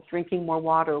goal, drinking more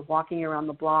water, walking around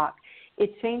the block,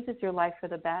 it changes your life for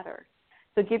the better.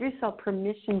 So give yourself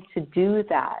permission to do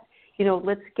that.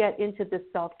 Let's get into this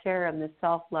self-care and this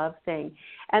self-love thing.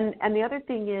 And the other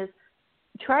thing is,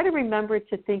 try to remember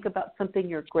to think about something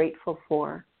you're grateful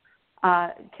for.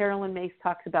 Carolyn Mace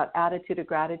talks about attitude of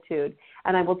gratitude.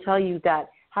 And I will tell you that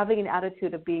having an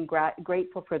attitude of being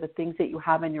grateful for the things that you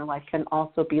have in your life can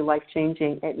also be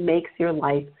life-changing. It makes your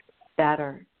life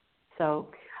better. So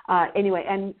anyway,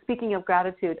 and speaking of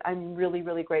gratitude, I'm really,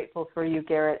 really grateful for you,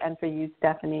 Garrett, and for you,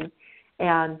 Stephanie.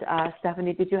 And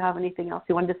Stephanie, did you have anything else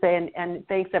you wanted to say? And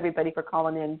thanks, everybody, for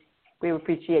calling in. We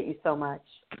appreciate you so much.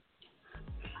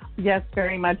 Yes,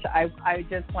 very much. I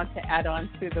just want to add on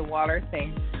to the water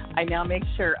thing. I now make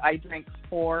sure I drink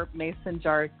 4 mason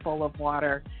jars full of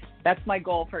water. That's my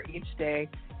goal for each day,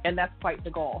 and that's quite the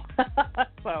goal.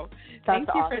 So thank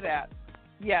you for that.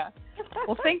 Yeah.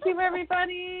 Well, thank you,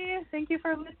 everybody. Thank you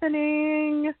for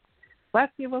listening. Bless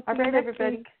you. We'll see you next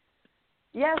week.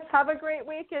 Yes, have a great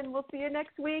week, and we'll see you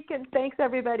next week. And thanks,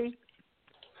 everybody.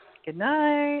 Good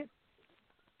night.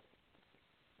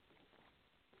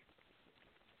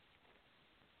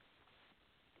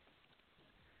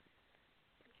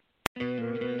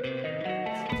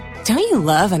 Don't you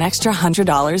love an extra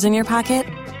 $100 in your pocket?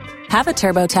 Have a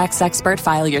TurboTax expert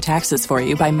file your taxes for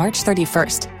you by March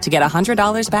 31st to get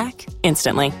 $100 back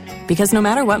instantly. Because no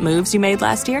matter what moves you made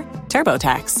last year,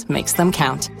 TurboTax makes them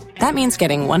count. That means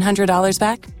getting $100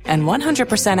 back and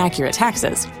 100% accurate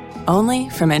taxes, only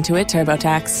from Intuit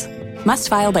TurboTax. Must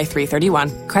file by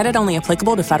 3/31. Credit only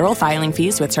applicable to federal filing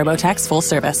fees with TurboTax full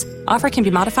service. Offer can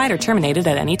be modified or terminated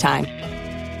at any time.